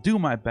 and I'll do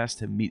my best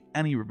to meet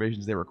any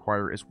revisions they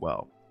require as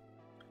well.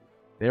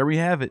 There we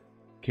have it.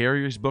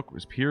 Carrier's book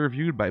was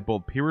peer-reviewed by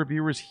both peer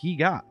reviewers he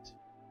got,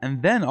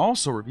 and then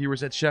also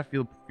reviewers at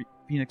Sheffield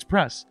Phoenix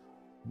Press,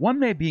 One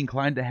may be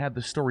inclined to have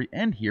the story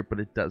end here, but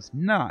it does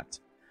not,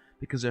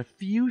 because a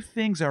few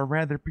things are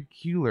rather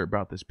peculiar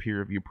about this peer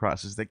review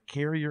process that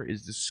Carrier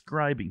is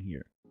describing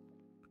here.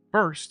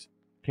 First,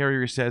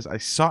 Carrier says, I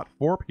sought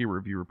 4 peer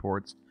review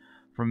reports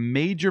from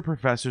major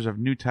professors of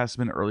New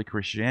Testament early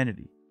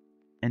Christianity,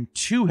 and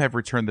 2 have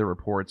returned their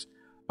reports,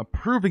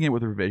 approving it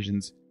with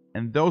revisions,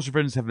 and those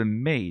revisions have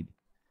been made.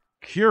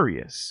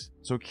 Curious.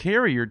 So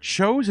Carrier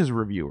chose his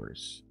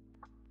reviewers.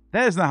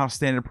 That is not how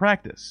standard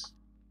practice.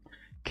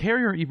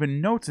 Carrier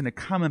even notes in a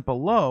comment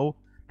below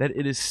that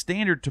it is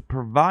standard to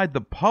provide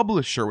the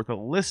publisher with a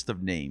list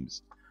of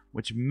names,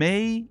 which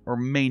may or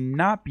may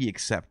not be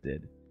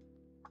accepted.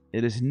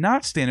 It is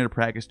not standard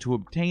practice to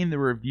obtain the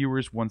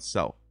reviewers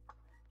oneself.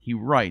 He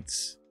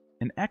writes,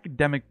 an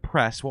academic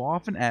press will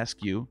often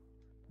ask you,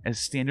 as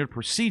standard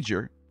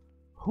procedure,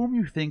 whom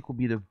you think will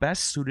be the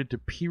best suited to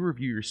peer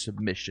review your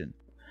submission.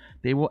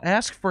 They will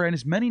ask for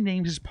as many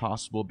names as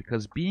possible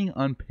because being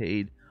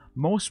unpaid,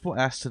 most will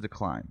ask to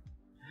decline.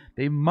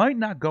 They might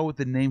not go with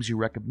the names you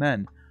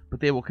recommend, but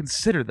they will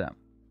consider them.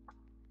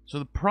 So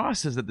the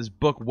process that this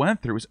book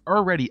went through is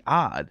already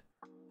odd.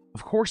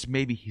 Of course,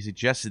 maybe he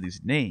suggested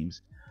these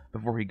names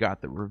before he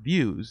got the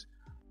reviews,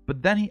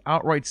 but then he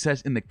outright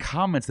says in the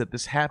comments that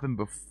this happened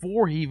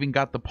before he even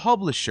got the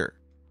publisher.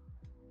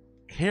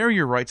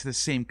 Carrier writes the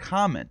same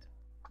comment,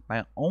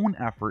 my own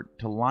effort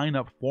to line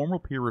up formal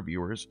peer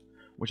reviewers,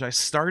 which I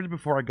started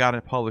before I got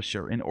a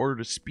publisher in order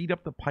to speed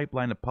up the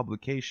pipeline of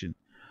publication,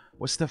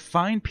 was to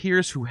find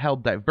peers who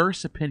held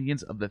diverse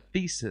opinions of the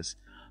thesis,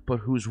 but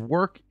whose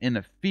work in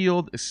a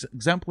field is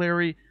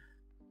exemplary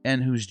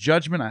and whose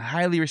judgment I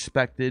highly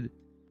respected,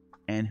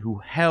 and who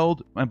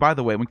held, and by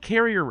the way, when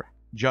Carrier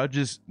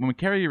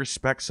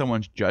respects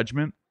someone's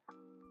judgment,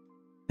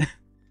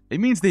 it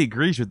means they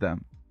agrees with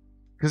them.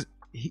 Because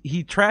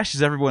he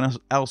trashes everyone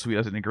else who he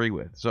doesn't agree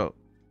with. So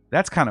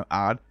that's kind of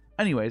odd.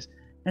 Anyways,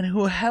 and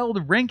who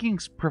held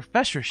rankings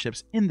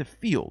professorships in the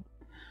field.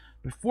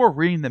 Before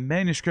reading the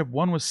manuscript,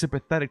 one was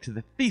sympathetic to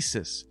the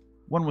thesis,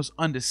 one was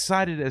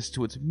undecided as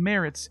to its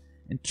merits,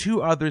 and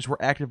 2 others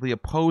were actively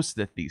opposed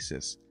to the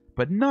thesis,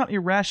 but not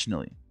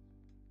irrationally.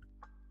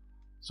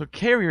 So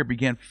Carrier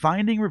began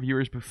finding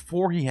reviewers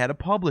before he had a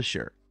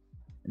publisher,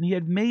 and he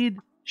had made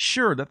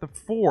sure that the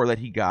 4 that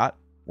he got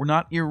were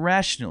not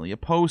irrationally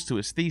opposed to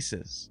his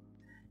thesis.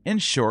 In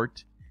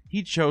short,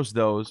 he chose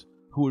those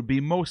who would be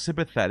most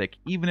sympathetic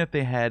even if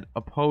they had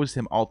opposed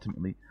him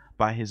ultimately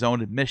by his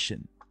own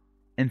admission.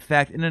 In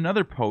fact, in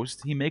another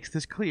post, he makes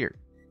this clear.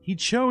 He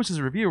chose his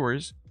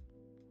reviewers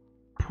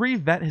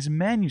pre-vet his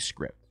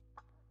manuscript.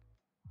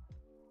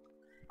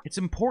 It's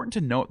important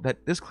to note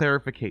that this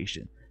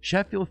clarification,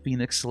 Sheffield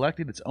Phoenix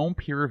selected its own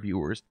peer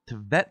reviewers to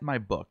vet my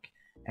book,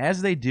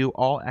 as they do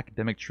all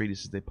academic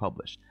treatises they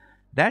publish.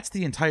 That's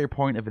the entire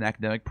point of an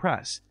academic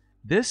press.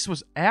 This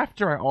was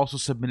after I also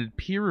submitted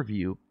peer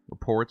review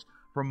reports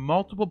from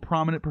multiple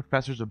prominent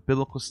professors of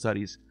biblical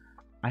studies.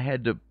 I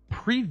had to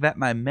pre-vet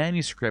my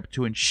manuscript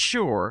to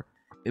ensure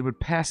it would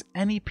pass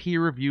any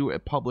peer review a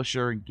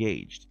publisher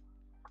engaged.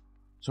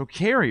 So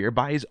Carrier,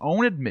 by his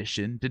own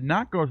admission, did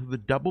not go through the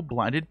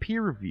double-blinded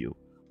peer review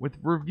with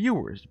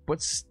reviewers,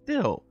 but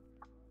still,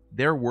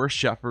 there were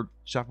Sheffield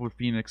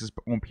Phoenix's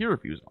own peer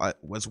reviews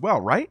as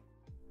well, right?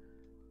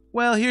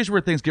 Well, here's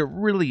where things get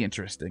really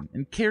interesting.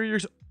 In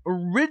Carrier's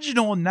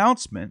original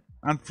announcement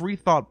on Free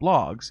Thought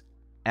Blogs,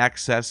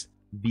 accessed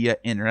via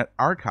Internet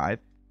Archive,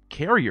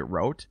 Carrier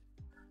wrote,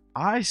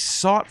 I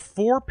sought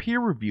 4 peer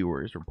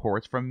reviewers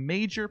reports from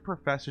major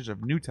professors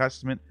of New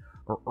Testament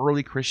or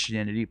early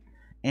Christianity,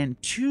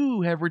 and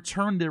 2 have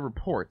returned their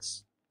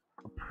reports,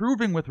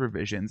 approving with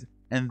revisions,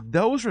 and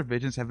those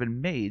revisions have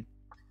been made.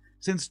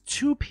 Since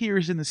 2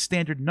 peers in the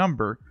standard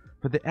number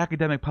for the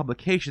academic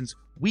publications,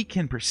 we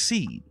can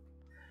proceed.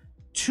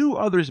 2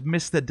 others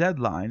missed the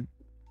deadline,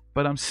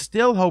 but I'm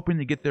still hoping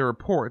to get their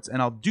reports,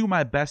 and I'll do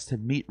my best to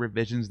meet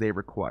revisions they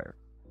require.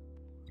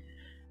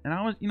 And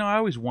I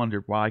always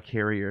wondered why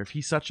Carrier, if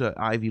he's such an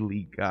Ivy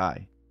League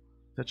guy,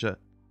 such a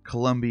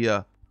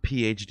Columbia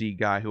PhD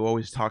guy who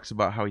always talks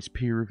about how he's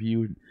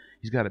peer-reviewed,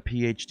 he's got a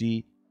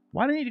PhD,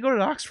 why didn't he go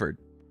to Oxford?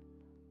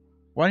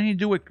 Why didn't he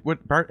do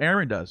what Bart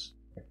Ehrman does,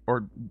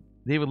 or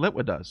David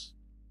Litwood does?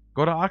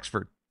 Go to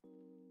Oxford,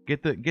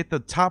 get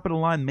the top of the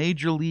line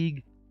major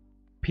league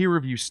peer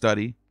review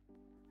study,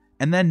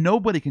 and then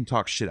nobody can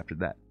talk shit after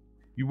that.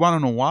 You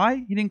want to know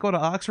why he didn't go to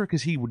Oxford?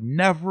 Because he would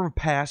never have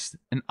passed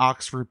an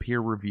Oxford peer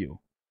review.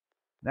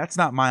 That's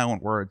not my own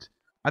words.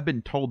 I've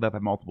been told that by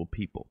multiple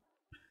people.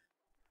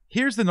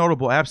 Here's the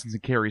notable absence in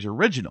Carrier's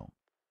original.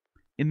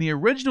 In the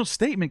original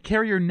statement,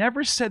 Carrier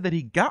never said that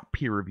he got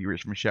peer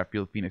reviewers from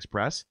Sheffield Phoenix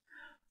Press.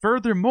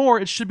 Furthermore,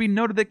 it should be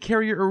noted that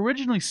Carrier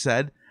originally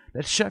said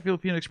that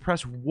Sheffield Phoenix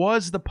Press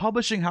was the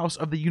publishing house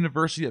of the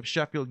University of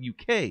Sheffield,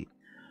 UK.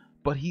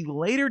 But he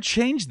later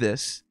changed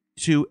this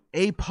to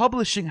a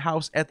publishing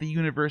house at the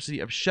University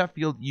of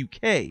Sheffield,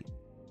 UK.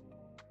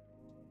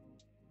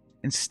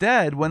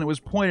 Instead, when it was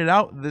pointed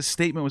out, this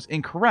statement was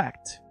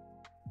incorrect.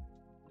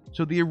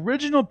 So the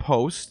original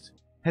post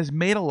has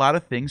made a lot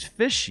of things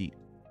fishy.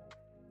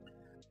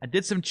 I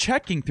did some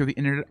checking through the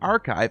Internet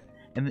Archive,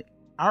 and the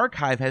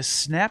archive has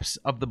snaps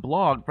of the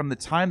blog from the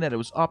time that it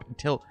was up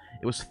until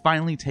it was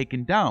finally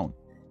taken down.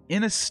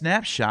 In a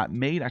snapshot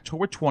made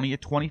October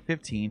 20th,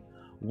 2015,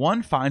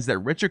 one finds that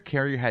Richard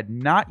Carrier had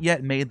not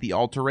yet made the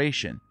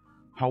alteration.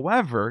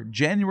 However,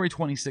 January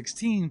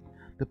 2016,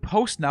 the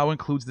post now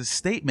includes the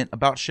statement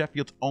about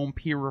Sheffield's own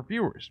peer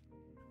reviewers.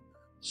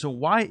 So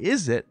why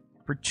is it,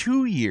 for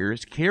 2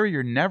 years,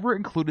 Carrier never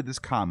included this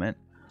comment,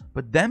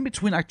 but then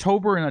between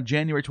October and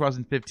January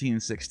 2015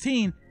 and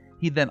 16,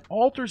 he then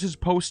alters his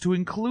post to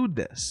include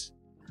this?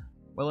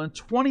 Well, in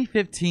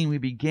 2015, we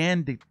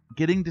began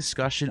getting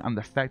discussion on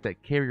the fact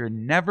that Carrier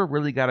never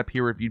really got a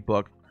peer-reviewed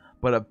book,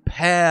 but a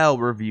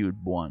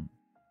pal-reviewed one.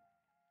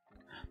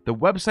 The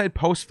website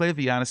Post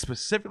Flaviana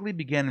specifically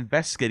began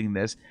investigating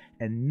this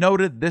and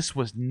noted this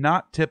was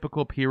not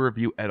typical peer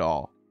review at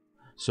all.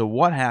 So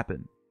what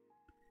happened?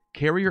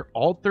 Carrier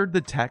altered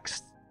the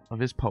text of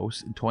his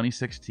post in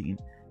 2016,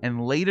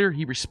 and later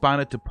he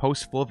responded to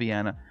Post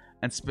Flaviana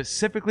and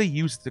specifically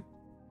used the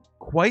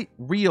quite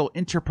real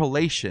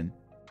interpolation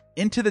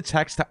into the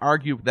text to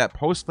argue that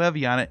Post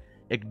Flaviana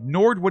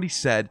ignored what he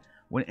said,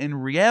 when in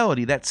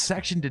reality that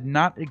section did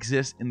not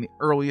exist in the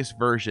earliest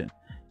version.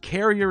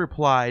 Carrier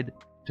replied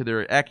to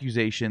their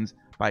accusations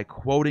by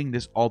quoting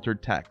this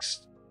altered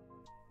text.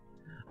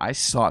 I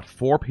sought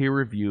 4 peer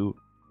review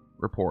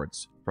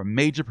reports from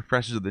major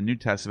professors of the New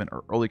Testament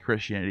or early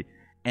Christianity,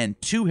 and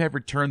 2 have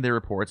returned their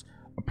reports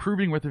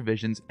approving with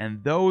revisions,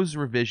 and those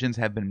revisions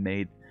have been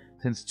made.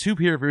 Since 2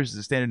 peer reviewers is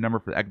the standard number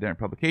for academic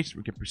publications,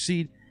 we can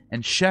proceed,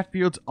 and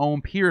Sheffield's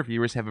own peer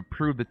reviewers have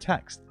approved the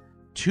text.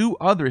 2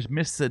 others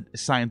missed the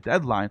assigned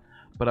deadline,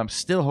 but I'm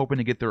still hoping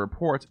to get their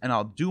reports, and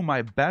I'll do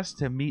my best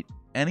to meet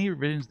any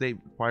revisions they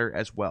require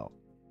as well.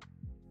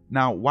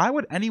 Now, why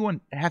would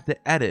anyone have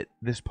to edit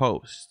this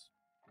post?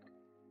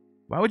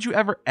 Why would you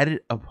ever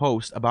edit a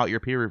post about your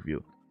peer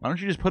review? Why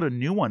don't you just put a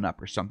new one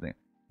up or something?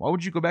 Why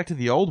would you go back to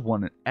the old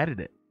one and edit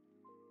it?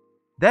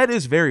 That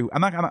is very...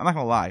 I'm not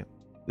gonna lie.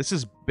 This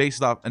is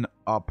based off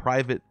a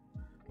private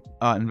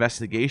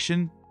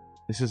investigation.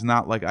 This is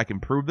not like I can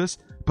prove this,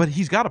 but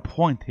he's got a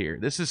point here.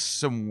 This is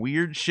some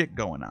weird shit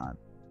going on.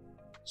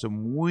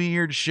 Some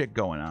weird shit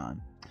going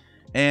on.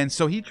 And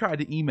so he tried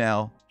to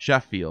email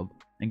Sheffield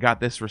and got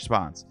this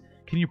response.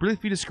 Can you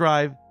briefly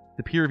describe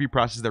the peer review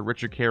process that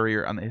Richard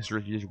Carrier on the History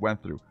of Jesus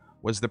went through?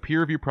 Was the peer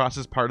review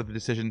process part of the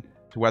decision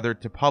to whether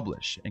to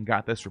publish? And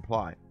got this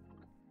reply.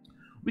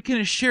 We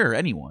can assure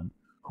anyone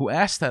who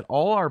asks that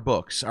all our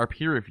books are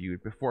peer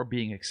reviewed before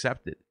being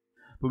accepted,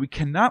 but we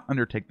cannot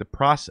undertake the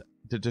process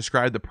to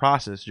describe the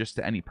process just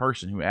to any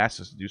person who asks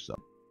us to do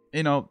so.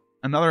 You know,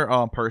 another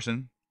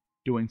person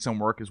doing some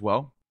work as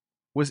well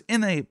was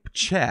in a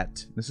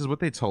chat. This is what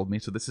they told me,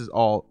 so this is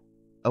all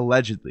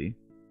allegedly,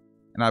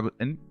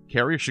 and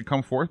Carrier should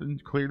come forth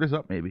and clear this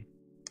up maybe.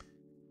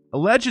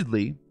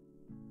 Allegedly,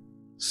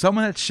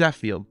 someone at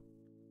Sheffield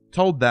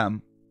told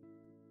them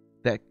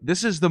that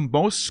this is the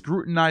most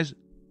scrutinized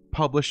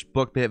published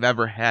book they have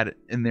ever had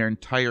in their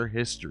entire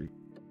history.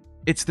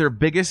 It's their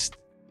biggest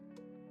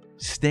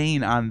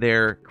stain on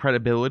their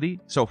credibility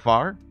so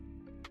far,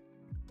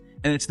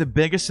 and it's the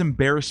biggest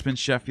embarrassment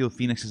Sheffield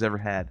Phoenix has ever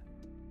had.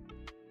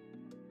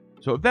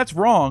 So if that's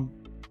wrong,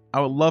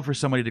 I would love for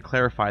somebody to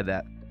clarify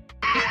that.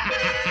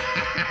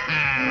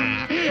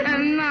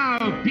 And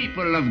now,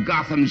 people of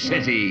Gotham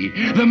City,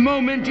 the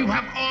moment you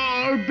have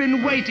all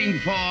been waiting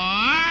for.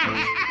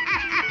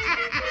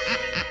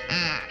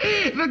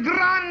 The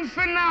grand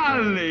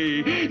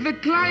finale, the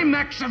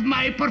climax of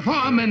my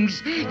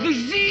performance, the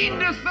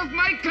zenith of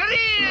my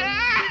career.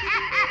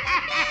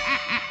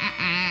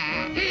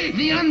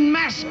 The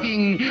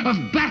unmasking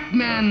of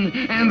Batman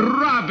and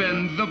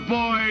Robin, the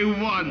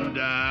boy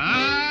wonder.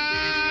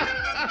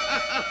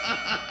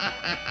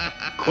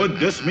 Could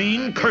this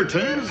mean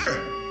curtains?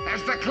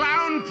 As the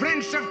clown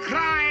prince of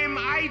crime,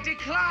 I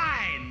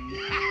decline.